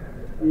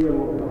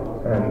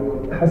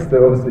 and has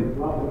to obviously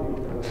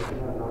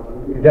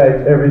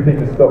engage everything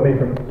to stop me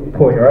from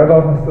pulling her over.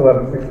 I still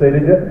haven't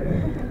succeeded yet.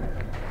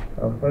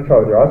 I'm going to try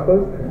with your eyes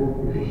closed.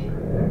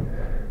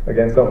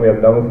 Again, something we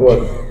haven't done before.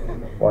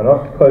 Why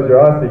not? Close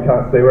your eyes so you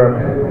can't see where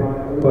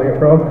I'm pulling it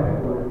from.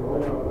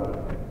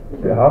 A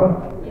bit harder?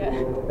 Yeah.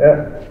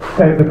 Yeah.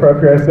 Change the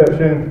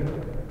proprioception.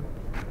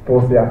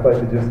 Force the athlete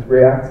to just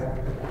react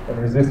and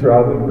resist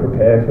rather than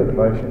prepare for the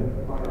motion.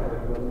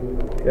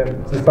 Yeah,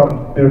 it's just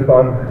some bit of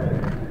fun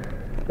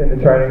in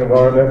the training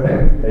environment.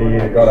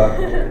 Yeah, got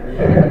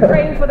her.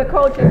 Training for the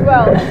coach as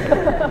well.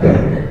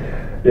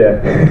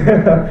 Yeah.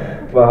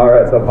 My heart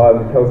rate's up higher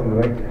than Kelsey's,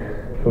 I think.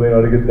 Probably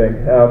not a good thing.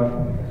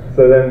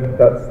 So then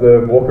that's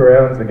the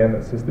walk-arounds. Again,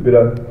 that's just a bit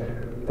of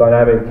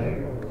dynamic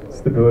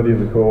stability of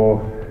the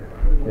core.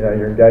 You know,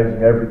 you're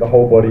engaging the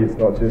whole body. It's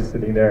not just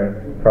sitting there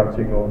and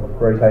crunching or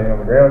rotating on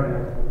the ground.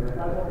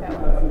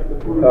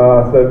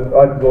 So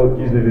I will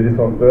usually do this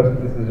one first.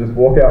 This is just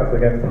walkouts.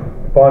 Again,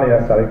 finding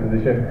that static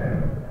position,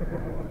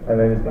 and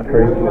then just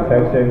increasing the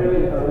tension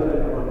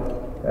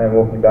and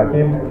walking back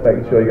in,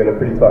 making sure you got a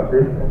pretty tight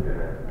grip.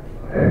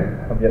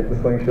 I'm yet to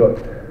slingshot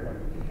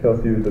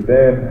Kelsey with the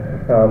band.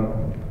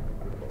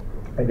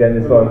 Again,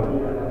 this one,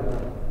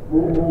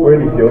 where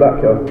do you feel that,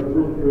 Kelsey?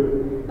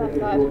 Left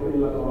side.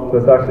 So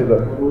it's actually the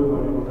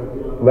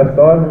left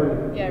side?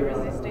 Yeah,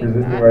 resisting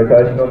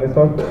rotation on this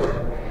one.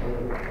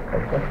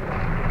 Okay.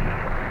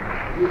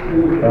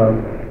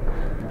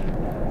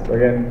 So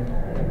again,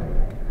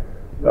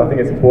 I think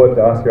it's important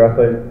to ask your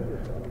athlete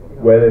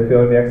where they're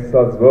feeling the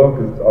exercise as well,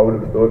 because I would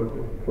have thought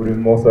it would have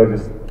been more so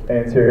just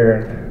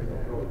anterior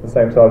and the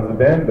same side as the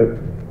band, but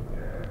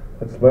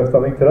I just learnt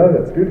something today,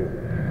 that's good.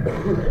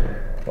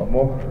 One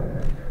more.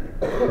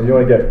 If you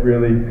want to get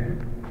really,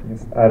 you can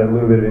add a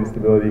little bit of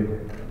instability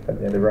at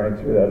the end of range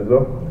with that as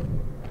well.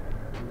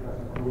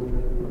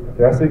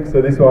 Thoracic,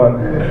 so this one,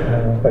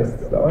 face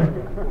that way.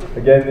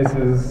 Again, this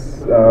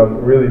is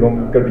really one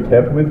we've got to be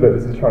careful with, but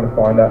this is trying to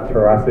find that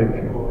thoracic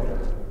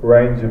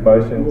range of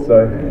motion.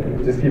 So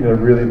just giving a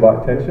really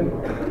light tension.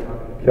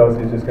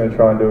 Kelsey's just going to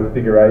try and do a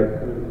figure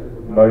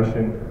 8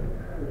 motion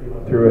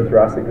through a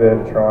thoracic there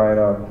to try and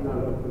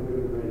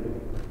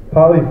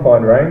partly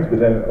fine range, but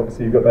then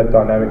obviously you've got that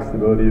dynamic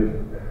stability of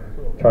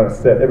trying to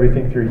set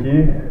everything through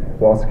here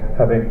whilst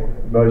having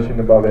motion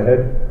above the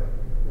head.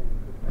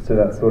 So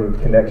that sort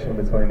of connection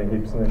between the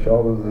hips and the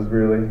shoulders is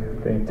really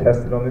being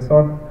tested on this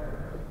one.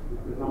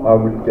 I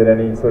wouldn't get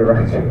any sort of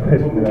range of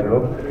motion in that at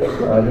all. Do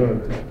you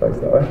want to just face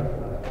that way?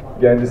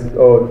 Again, just,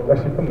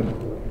 actually from the...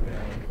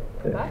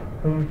 Yeah.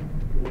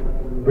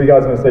 What you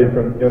guys want to see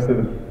from, you want to see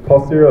the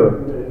posture or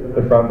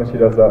the front when she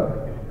does that?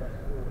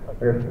 I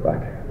go from the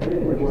back.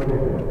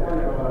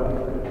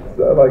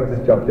 So if I can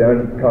just jump down,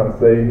 you can kind of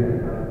see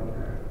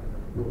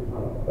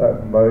that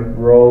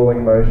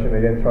rolling motion,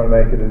 again trying to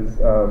make it as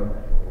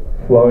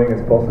flowing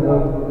as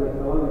possible.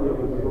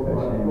 And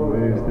she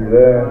moves through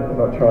there, I'm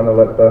not trying to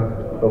let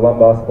the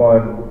lumbar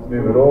spine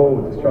move at all,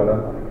 we're just trying to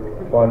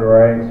find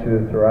range through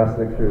the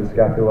thoracic, through the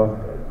scapula.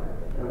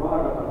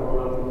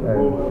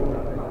 And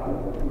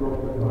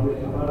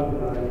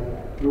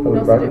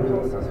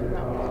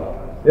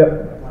yep.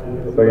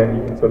 So again,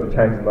 you can sort of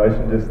change the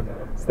motion, just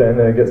stand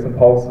there and get some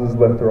pulses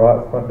left to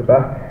right, front to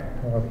back.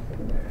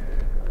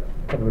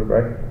 Have a little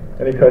break.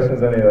 Any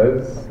questions on any of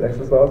those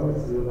exercises?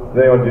 Does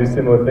anyone do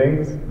similar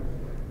things?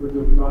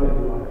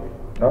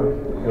 No?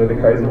 We're the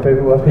crazy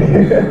people up here.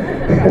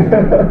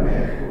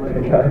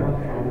 Okay.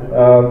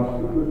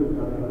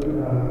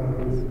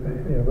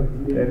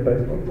 Hand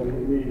face one.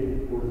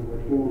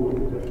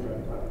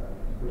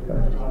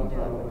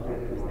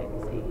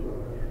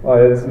 Oh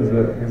yeah, this is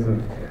a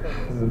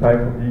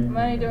painful. I'm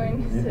only doing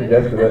you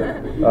suggested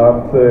it.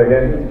 So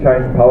again,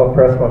 change the pelvic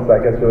press once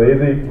that gets really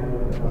easy.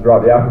 Just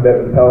write the alphabet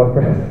with the pelvic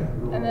press.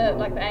 And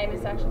the aim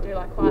is to actually do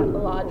quite a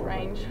large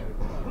range.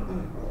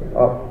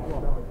 Up,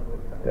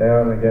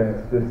 down. Again,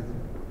 it's just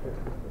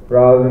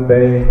rather than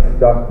being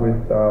stuck with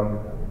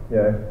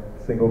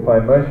single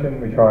plane motion,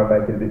 we try and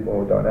make it a bit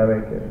more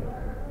dynamic and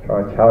try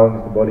and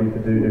challenge the body to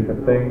do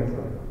different things.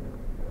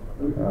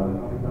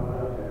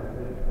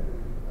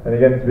 And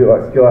again, it's a bit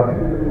like skill up.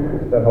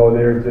 That whole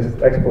idea is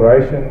just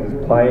exploration,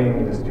 just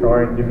playing, just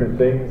trying different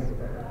things.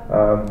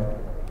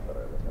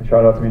 I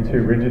try not to be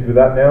too rigid with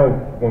that now.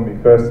 When we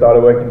first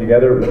started working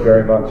together, it was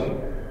very much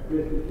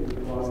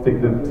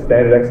stick to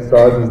standard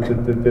exercises.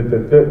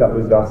 That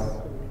was us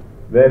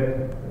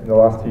then. In the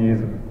last 2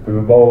 years, we've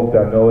evolved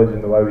our knowledge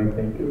and the way we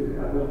think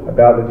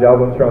about the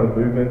javelin throw and the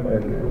movement,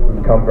 and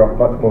we've become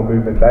much more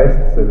movement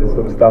based. So this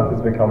sort of stuff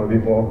has become a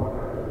bit more,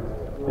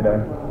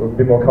 we're a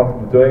bit more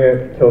comfortable doing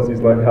it.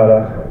 Kelsey's learned how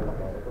to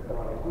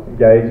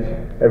engage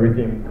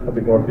everything a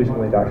bit more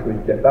efficiently to actually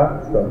get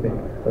that. So I think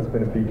that's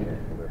been a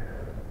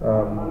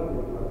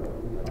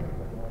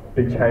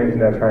big change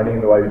in our training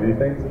and the way we do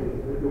things.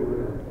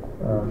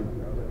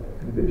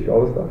 A bit of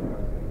shoulder stuff.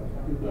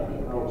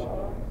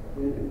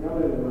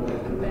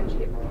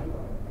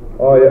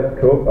 Oh yeah,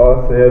 cool.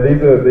 So yeah,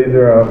 these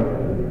are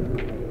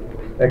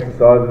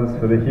exercises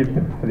for the hip,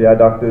 for the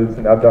adductors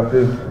and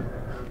abductors.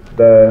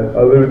 They're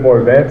a little bit more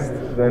advanced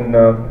than.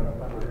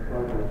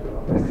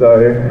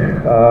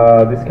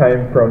 This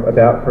came from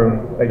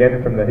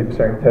the hip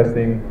strength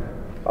testing.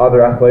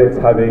 Other athletes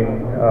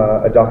having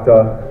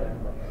adductor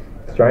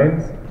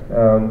strains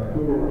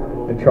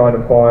and trying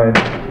to find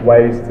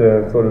ways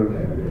to sort of,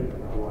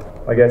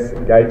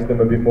 engage them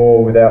a bit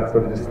more without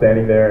sort of just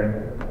standing there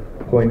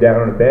and pulling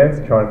down on a band,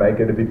 so trying to make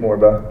it a bit more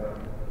of a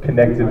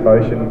connected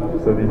motion.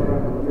 So we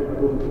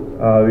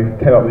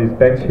came up with these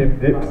bench hip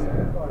dips,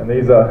 and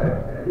these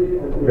are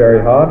very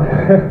hard.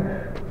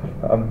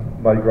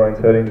 My groin's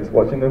hurting just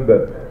watching them,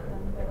 but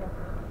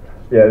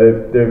yeah,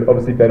 they're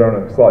obviously better on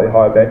a slightly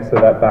higher bench, so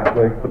that back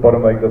leg, the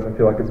bottom leg doesn't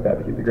feel like it's about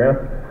to hit the ground.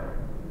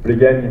 But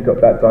again, you've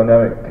got that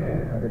dynamic,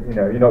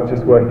 you're not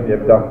just working the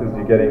abductors,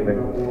 you're getting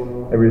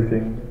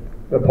everything,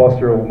 the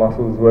postural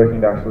muscles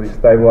working to actually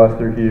stabilise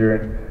through here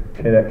and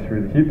connect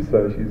through the hips,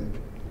 so she's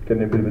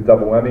getting a bit of a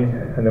double whammy.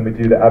 And then we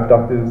do the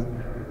abductors,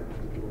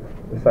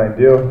 the same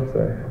deal,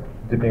 so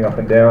dipping up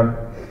and down.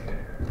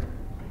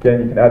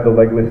 Again, you can add the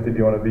leg lift if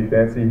you want to be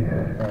fancy.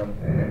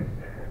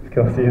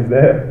 Kelsey is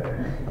there.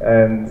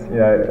 And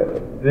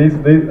these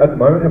at the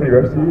moment, how many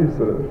reps do you use?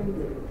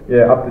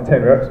 Up to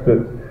 10 reps,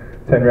 but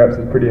 10 reps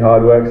is pretty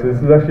hard work. So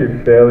this is actually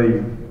a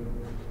fairly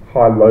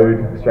high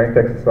load strength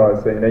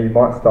exercise. So you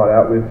might start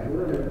out with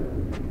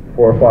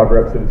 4 or 5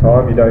 reps at a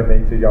time. You don't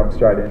need to jump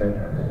straight in and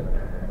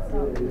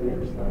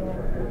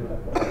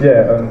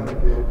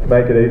to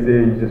make it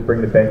easier, you just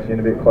bring the bench in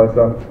a bit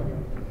closer.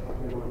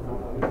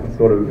 And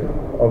sort of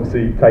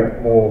obviously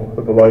take more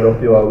of the load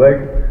off your lower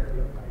leg.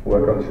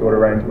 Work on shorter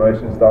range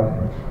motion stuff.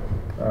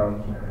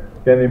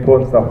 Again, the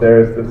important stuff there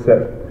is to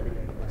set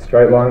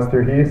straight lines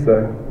through here.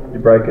 So you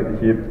break at the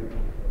hip,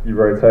 you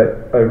rotate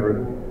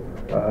over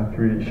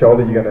through your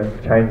shoulder. You're going to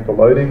change the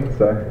loading.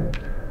 So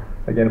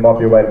again, it might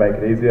be a way to make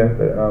it easier,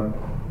 but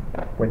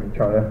when you're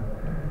trying to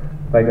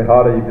make it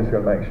harder, you've just got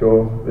to make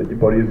sure that your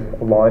body is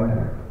aligned.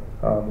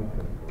 And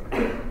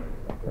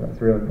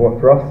that's really important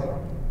for us.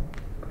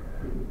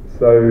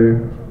 So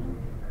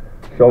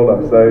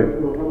shoulder.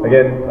 So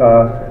again,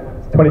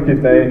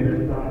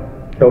 2015,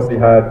 Kelsey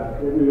had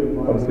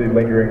obviously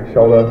lingering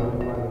shoulder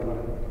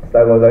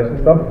stabilisation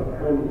stuff.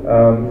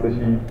 So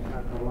she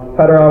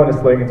Had her arm in a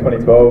sling in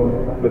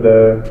 2012 with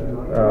a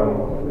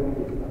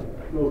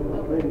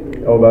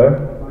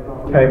elbow.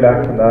 Came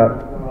back from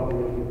that.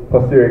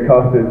 Posterior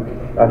cuff had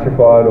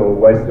atrophied or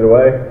wasted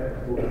away.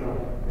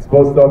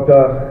 Sports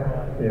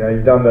doctor, you know,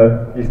 you've done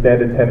your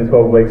standard 10 to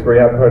 12 weeks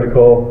rehab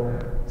protocol.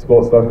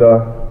 Sports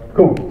doctor,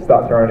 cool,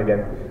 start throwing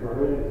again.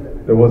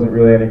 There wasn't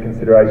really any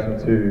consideration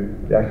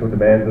to the actual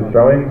demands of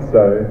throwing,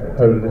 so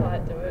Didn't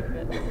quite do it,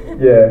 but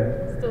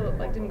yeah. still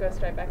like didn't go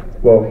straight back into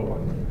Well,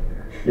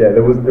 yeah,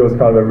 there was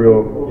kind of a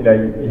real, you know,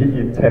 you hit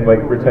your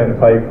 10-week return to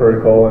play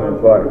protocol and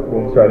it's like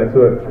boom, straight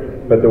into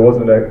it. But there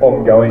wasn't an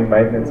ongoing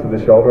maintenance of the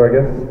shoulder, I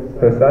guess,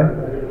 per se.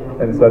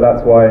 And so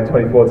that's why in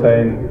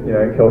 2014, you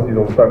know, Kelsey's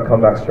all of a sudden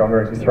come back stronger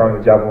and she's throwing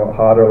the jab a lot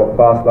harder, a lot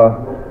faster,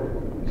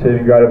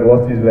 achieving greater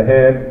velocities with the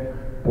hand.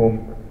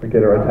 Boom, we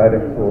get a rotator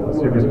for a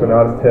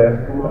supraspinatus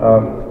tear.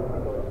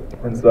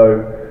 And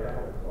so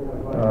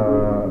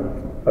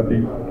a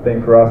big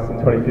thing for us in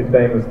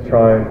 2015 was to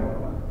try and,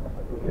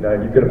 you know,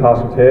 you've got a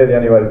partial tear, the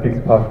only way to fix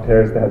a partial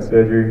tear is to have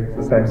surgery.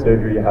 It's the same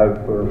surgery you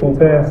have for a full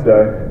tear,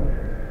 so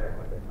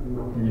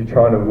you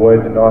try and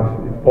avoid the knife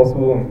if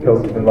possible, and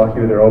Kelsey's been lucky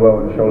with her elbow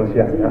and shoulder, she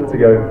hasn't had to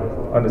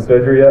go under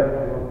surgery yet,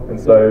 and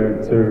so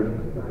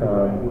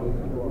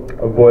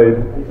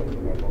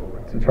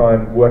to try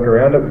and work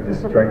around it, we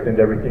just strengthened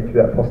everything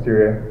through that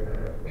posterior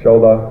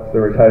shoulder, the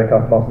rotator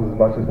cuff muscles as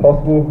much as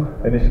possible.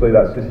 Initially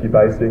that's just your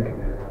basic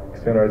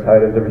external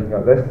rotators, everything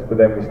like this, but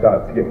then we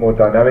start to get more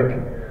dynamic.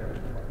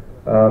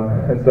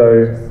 And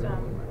so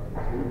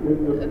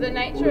the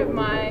nature of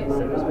my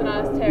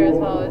supraspinatus tear as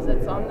well is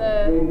it's on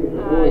the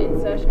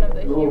insertion of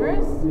the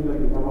humerus,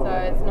 so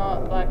it's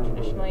not like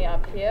traditionally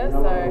up here,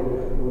 so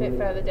a bit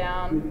further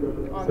down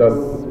on this.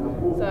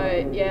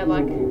 So yeah,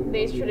 like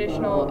these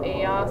traditional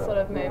ER sort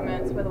of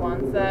movements were the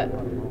ones that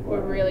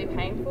were really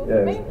painful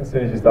for me. As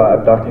soon as you start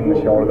abducting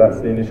the shoulder, that's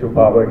the initial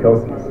part where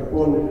Kelsey's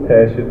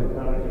tear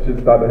should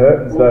start to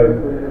hurt. And so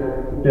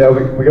yeah,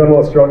 we got a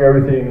lot stronger,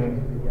 everything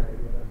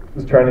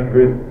was training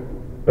good,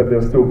 but there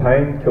was still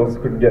pain. Kelsey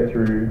couldn't get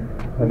through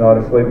a night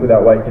of sleep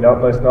without waking up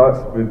most nights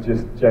with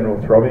just general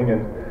throbbing,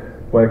 and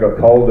when it got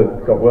cold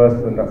it got worse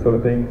and that sort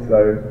of thing.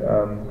 So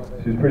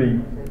she was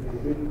pretty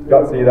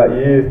gutsy that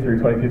year through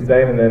 2015,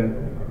 and then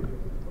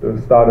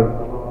the start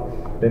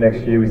of the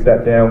next year we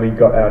sat down, we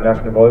got our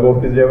national volleyball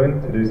physio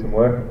in to do some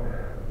work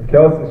with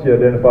Kelsey, and she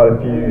identified a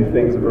few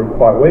things that were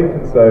quite weak,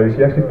 and so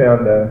she actually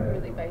found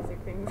really basic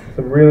things.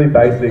 Some really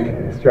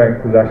basic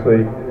strength was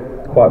actually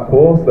quite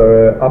poor,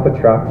 so upper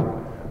trap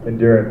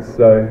endurance.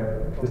 So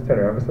just turn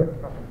around for a sec.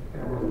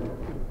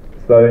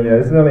 So you know,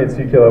 this is only a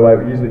 2 kilo weight.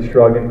 We usually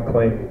shrug and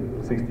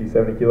clean 60,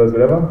 70 kilos,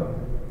 whatever.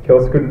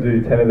 Kelsey couldn't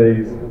do 10 of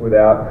these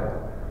without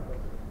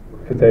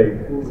fatigue.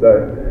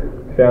 So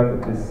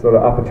found that this sort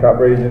of upper trap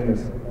region,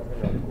 this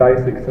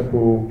basic,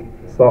 simple,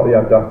 slightly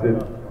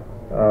abducted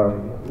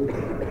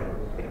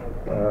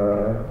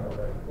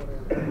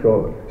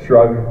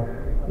shrug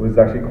was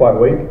actually quite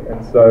weak,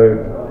 and so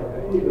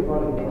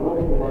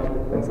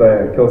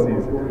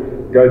Kelsey's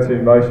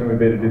go-to motion would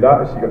be to do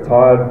that. If she got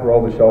tired,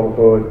 roll the shoulder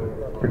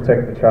forward,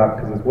 protect the trap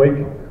because it's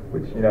weak,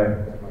 which, you know,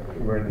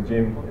 when we're in the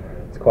gym,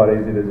 it's quite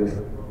easy to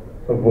just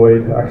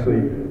avoid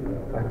actually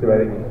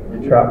activating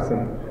your traps,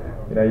 and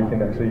you know, you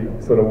can actually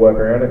sort of work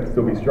around it and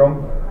still be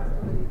strong.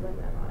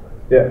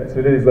 Yeah, so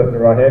we do these left and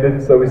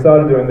right-handed. So we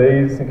started doing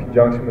these in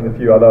conjunction with a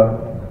few other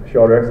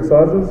shoulder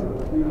exercises,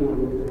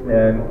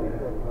 and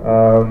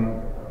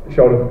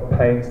shoulder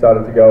pain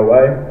started to go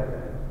away.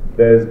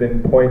 There's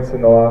been points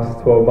in the last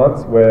 12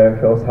 months where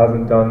Kelsey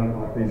hasn't done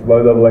these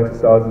low-level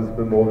exercises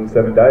for more than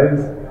 7 days,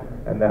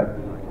 and that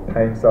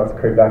pain starts to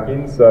creep back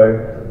in. So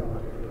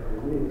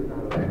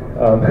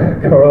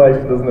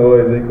correlation doesn't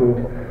always equal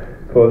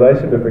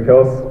causation, but for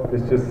Kelsey,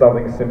 it's just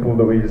something simple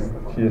that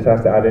she just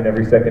has to add in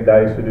every second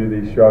day to do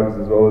these shrugs,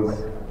 as well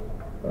as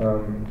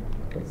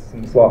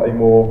some slightly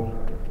more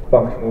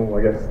functional,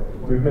 I guess,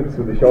 movements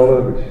with the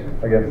shoulder, which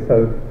I guess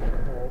has,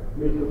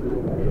 I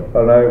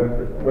don't know,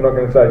 we're not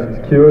going to say she's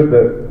cured,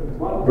 but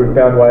we've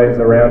found ways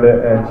around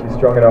it, and she's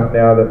strong enough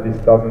now that she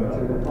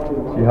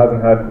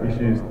hasn't had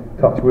issues,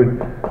 touch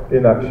wood,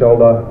 in that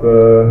shoulder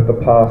for the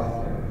past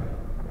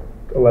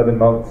 11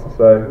 months.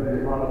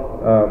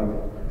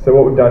 So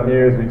what we've done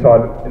here is we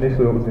tried,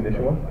 initially, what was the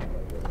initial one?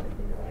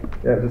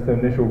 Yeah, just an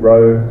initial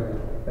row,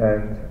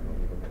 and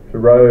the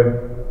row,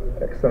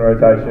 external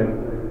rotation,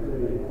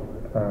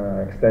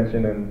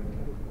 extension and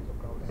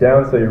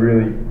down, so you're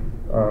really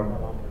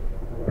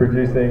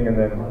producing and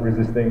then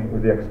resisting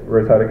with the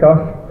rotator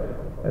cuff,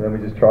 and then we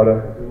just try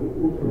to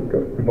go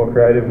a bit more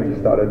creative. We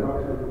just started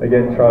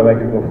again trying to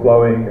make it more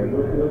flowing, and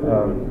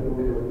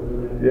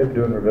yeah,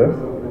 doing reverse.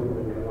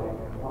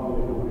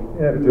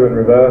 Yeah, doing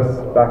reverse,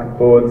 back and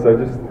forward. So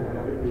just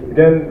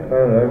again, I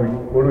don't know,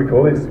 what do we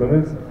call these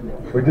swimmers?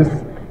 We just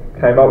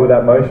came up with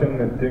that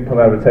motion. It didn't come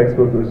out of a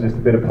textbook. It was just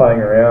a bit of playing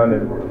around,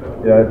 and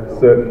you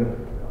know,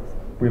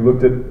 we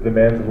looked at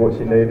demands of what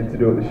she needed to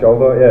do at the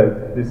shoulder.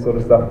 Yeah, this sort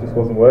of stuff just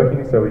wasn't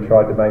working, so we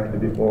tried to make it a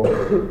bit more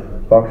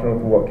functional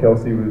for what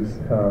Kelsey was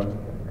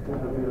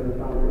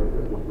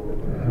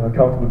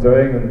comfortable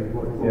doing,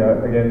 and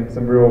again,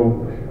 some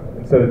real,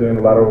 instead of doing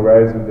the lateral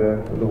raise with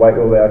the weight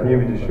all out here,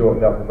 we just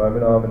shortened up the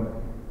moment arm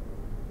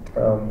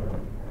and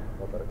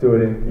do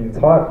it in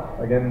tight.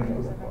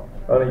 Again,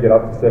 only get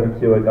up to 7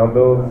 kilo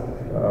dumbbells,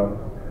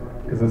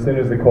 because as soon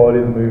as the quality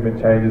of the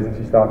movement changes and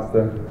she starts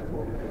to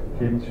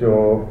hitch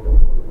or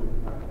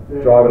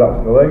drive it up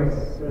from the legs,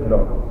 we're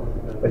not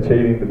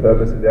achieving the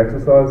purpose of the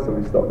exercise, so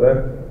we stop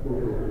there.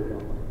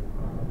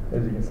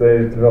 As you can see,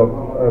 it's developed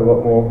a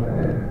lot more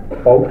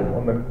bulk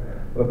on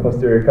the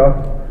posterior cuff.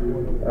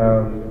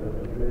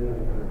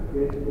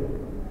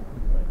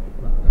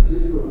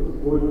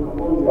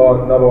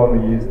 Another one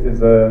we used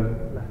is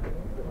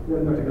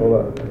what do you call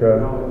that? Like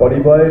a body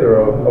blade or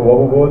a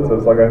wobble board. So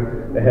it's like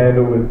a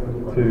handle with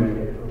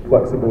two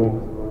flexible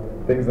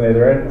things on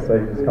either end. So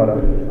you just kind of,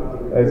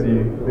 as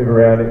you move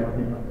around, it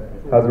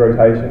has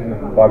rotation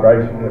and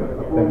vibration,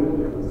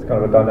 and it's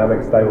kind of a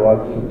dynamic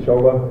stabilizer for the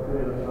shoulder.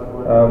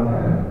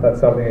 That's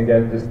something,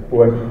 again, just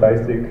working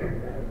basic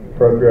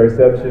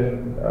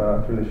proprioception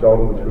through the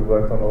shoulder, which we've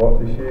worked on a lot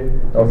this year,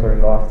 also in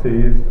the last 2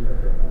 years.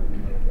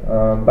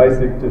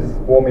 Basic, just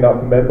warming up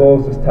for med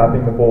balls, just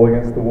tapping the ball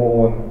against the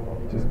wall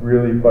and just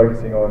really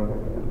focusing on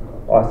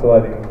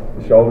isolating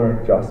the shoulder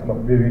and just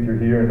moving through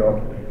here and not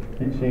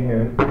hitching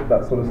and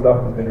that sort of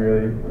stuff has been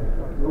really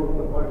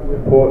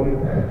important.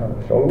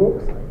 Shoulder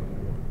walks,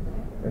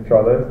 and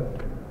try those.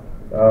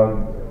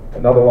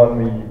 Another one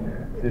we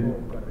did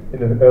in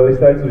the early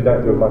stages, we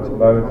don't do it much at the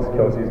moment because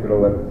Kelsey's got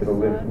a bit of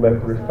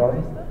left wrist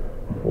tightness,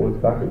 forwards,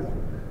 backwards.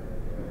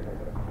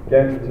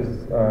 Again,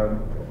 just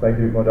make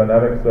it a bit more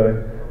dynamic,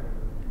 so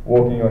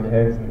walking on your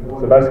hands,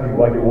 so basically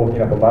like you're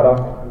walking up a ladder,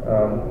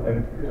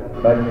 and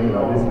imagining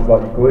this is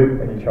like your glute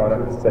and you're trying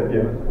to set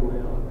your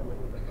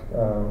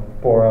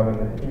forearm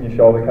in your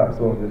shoulder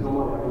capsule and just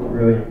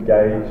really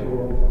engage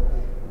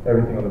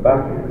everything on the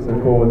back, so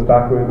forwards,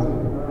 backwards,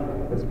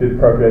 it's a bit of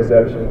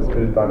proprioception, it's a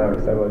bit of dynamic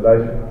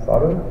stabilization,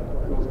 sideways.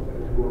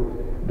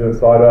 Do it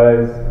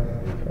sideways,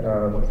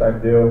 same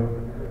deal.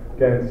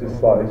 Again, it's just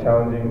slightly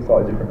challenging,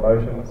 slightly different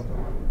motions.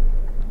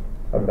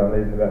 I've done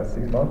these in about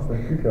 6 months,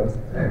 that's good, guys.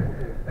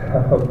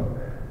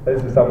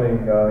 This is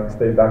something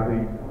Steve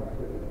Backley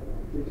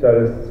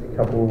showed us a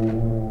couple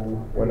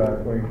when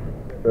we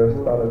first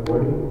started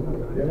working.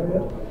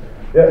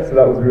 Yeah, so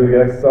that was a really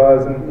good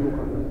exercise, and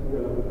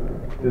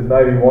there's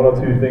maybe 1 or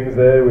 2 things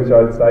there which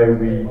I'd say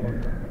we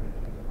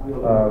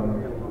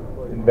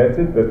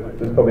invented, but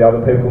there's probably other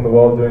people in the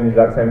world doing the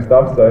exact same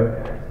stuff. So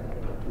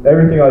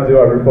everything I do,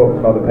 I rip off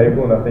from other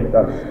people, and I think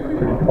that's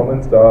pretty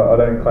common. So I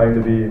don't claim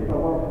to be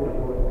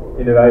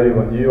innovative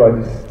or new. I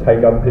just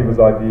take other people's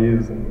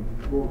ideas and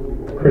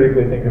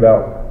critically think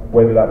about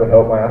whether that would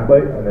help my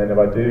athlete, and then if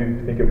I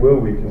do think it will,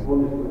 we just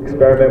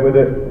experiment with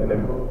it, and if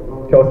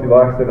Kelsey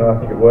likes it and I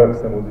think it works,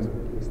 then we'll just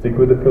stick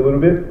with it for a little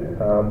bit.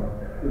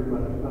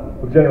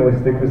 We'll generally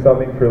stick with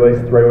something for at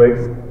least 3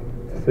 weeks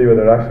to see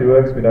whether it actually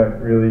works. We don't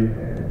really,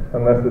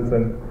 unless there's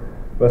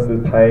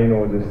pain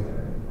or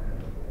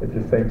it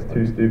just seems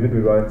too stupid,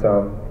 we won't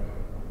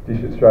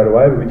dish it straight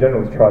away, but we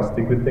generally try to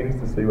stick with things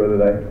to see whether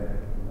they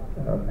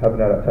have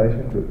an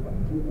adaptation. But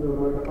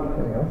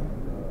anything else?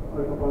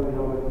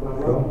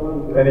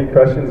 Cool. Any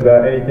questions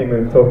about anything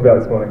we've talked about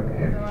this morning?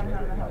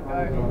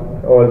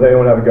 Or does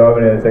anyone have a go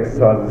at any of these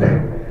exercises?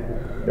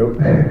 Nope.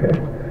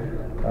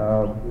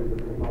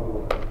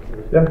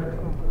 Yeah.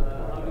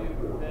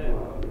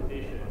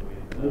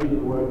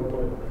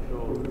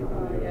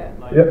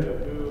 Yep.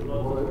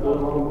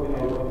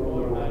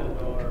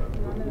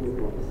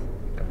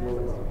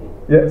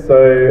 Yeah, so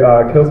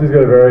Kelsey's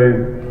got a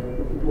very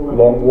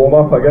long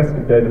warm-up, I guess,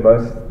 compared to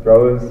most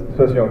throwers,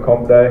 especially on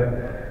comp day.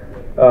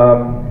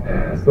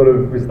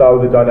 We start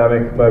with the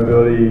dynamic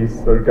mobility,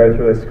 sort of go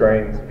through their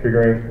screens,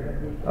 triggering,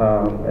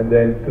 and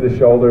then for the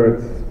shoulder,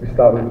 we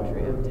start with,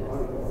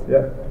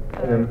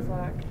 and then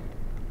like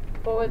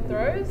forward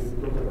throws,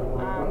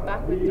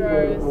 backward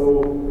throws,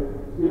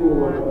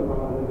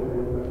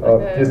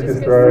 discus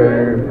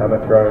throw, hammer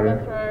throw,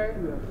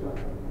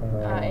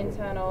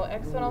 internal,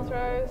 external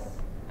throws,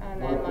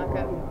 and then like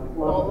a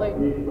ball loop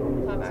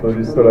type So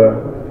action. just sort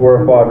of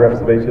 4 or 5 reps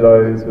of each of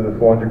those with a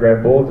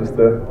 400-gram ball, just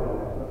to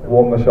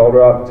warm the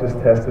shoulder up, just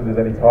test if there's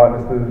any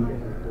tightnesses.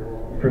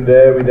 From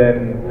there, we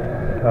then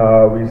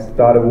we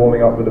started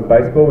warming up with a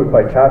baseball. We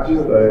played catch,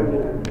 so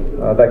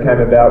that came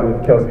about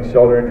with Kelsey's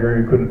shoulder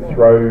injury. We couldn't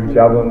throw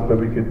javelins, but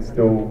we could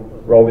still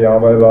roll the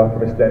arm over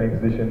from a standing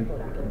position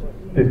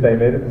 15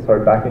 metres,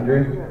 sorry, back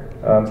injury.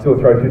 Still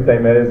throw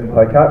 15 metres and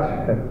play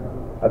catch, and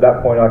at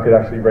that point I could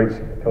actually reach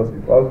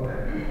Kelsey's glove.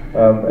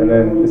 And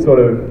then it sort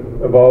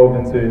of evolved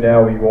into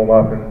now we warm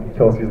up and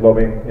Kelsey's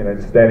lobbing,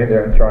 just standing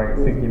there and throwing at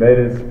 60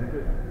 metres.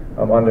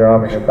 I'm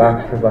underarming her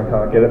back because I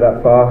can't get it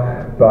that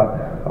far, but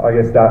I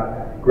guess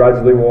that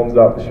gradually warms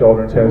up the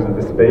shoulder in terms of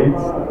the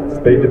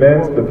speed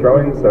demands for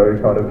throwing. So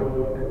kind of,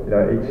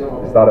 each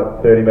start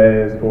at 30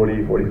 metres,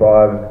 40,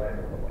 45,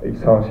 and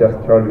each time she has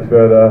to throw a bit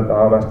further, the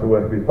arm has to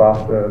work a bit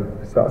faster,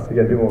 starts to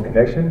get a bit more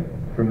connection.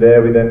 From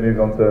there, we then move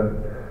on to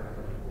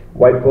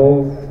weight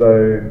balls,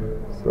 so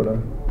sort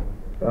of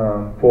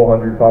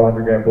 400,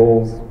 500 gram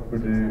balls. We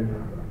do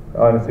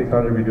On a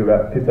 600 we do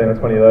about 15 or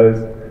 20 of those.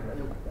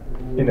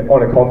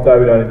 On a comp day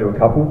we'd only do a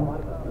couple,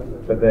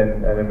 and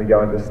then we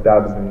go into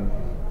stabs, and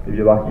if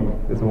you're lucky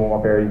there's a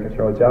warm-up area you can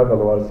throw a jab,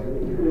 otherwise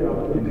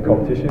into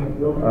competition.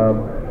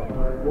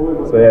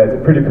 So yeah, it's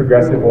a pretty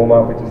progressive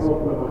warm-up. We just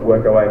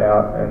work our way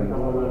out, and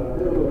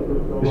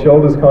the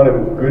shoulder's kind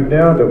of good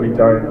now that we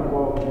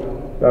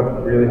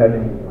haven't really had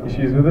any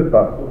issues with it,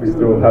 but we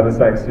still have the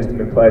same system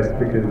in place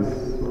because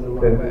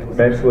it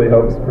mentally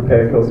helps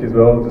prepare Kelsey as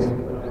well. Just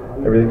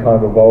everything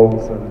kind of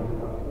evolves and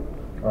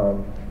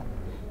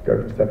go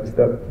from step to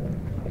step.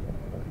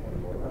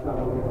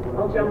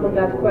 I'll jump on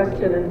that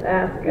question and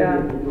ask,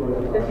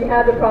 since you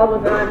had the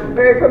problems, and I'm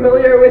very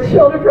familiar with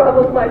shoulder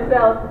problems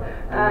myself,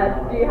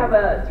 do you have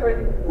a sort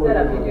of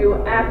setup you do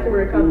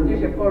after a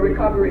competition for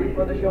recovery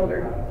for the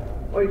shoulder?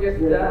 Or just,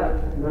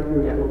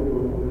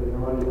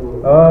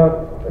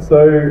 So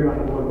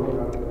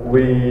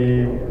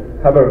we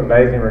have an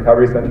amazing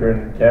recovery centre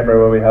in Canberra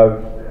where we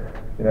have,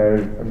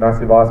 a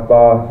massive ice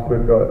bath.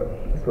 We've got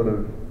sort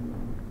of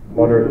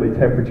moderately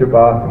temperature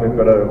bath, and we've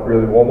got a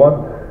really warm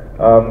one.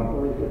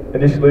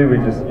 Initially, we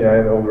just,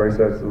 all the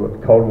research is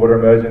cold water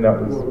immersion.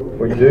 That was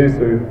what you do.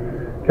 So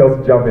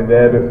Kelsey jumped in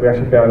there, but we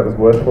actually found it was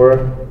worse for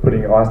her.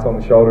 Putting ice on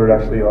the shoulder, it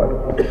actually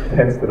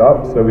tensed it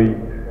up. So we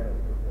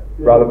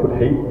rather put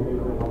heat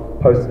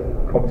post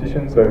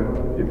competition. So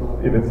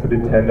if it's a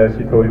bit tender,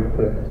 she'd probably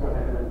put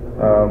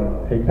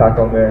a heat pack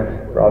on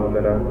there rather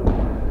than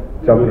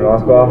jump in an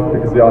ice bath,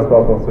 because the ice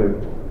bath also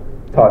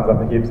tightens up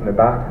the hips and the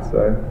back.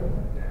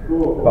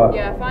 But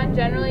yeah, I find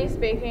generally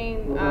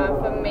speaking,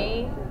 for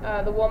me,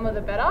 the warmer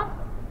the better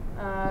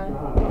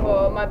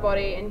for my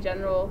body in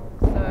general.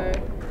 So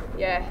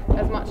yeah,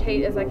 as much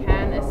heat as I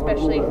can,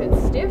 especially if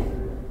it's stiff,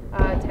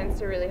 tends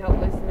to really help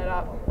loosen it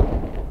up.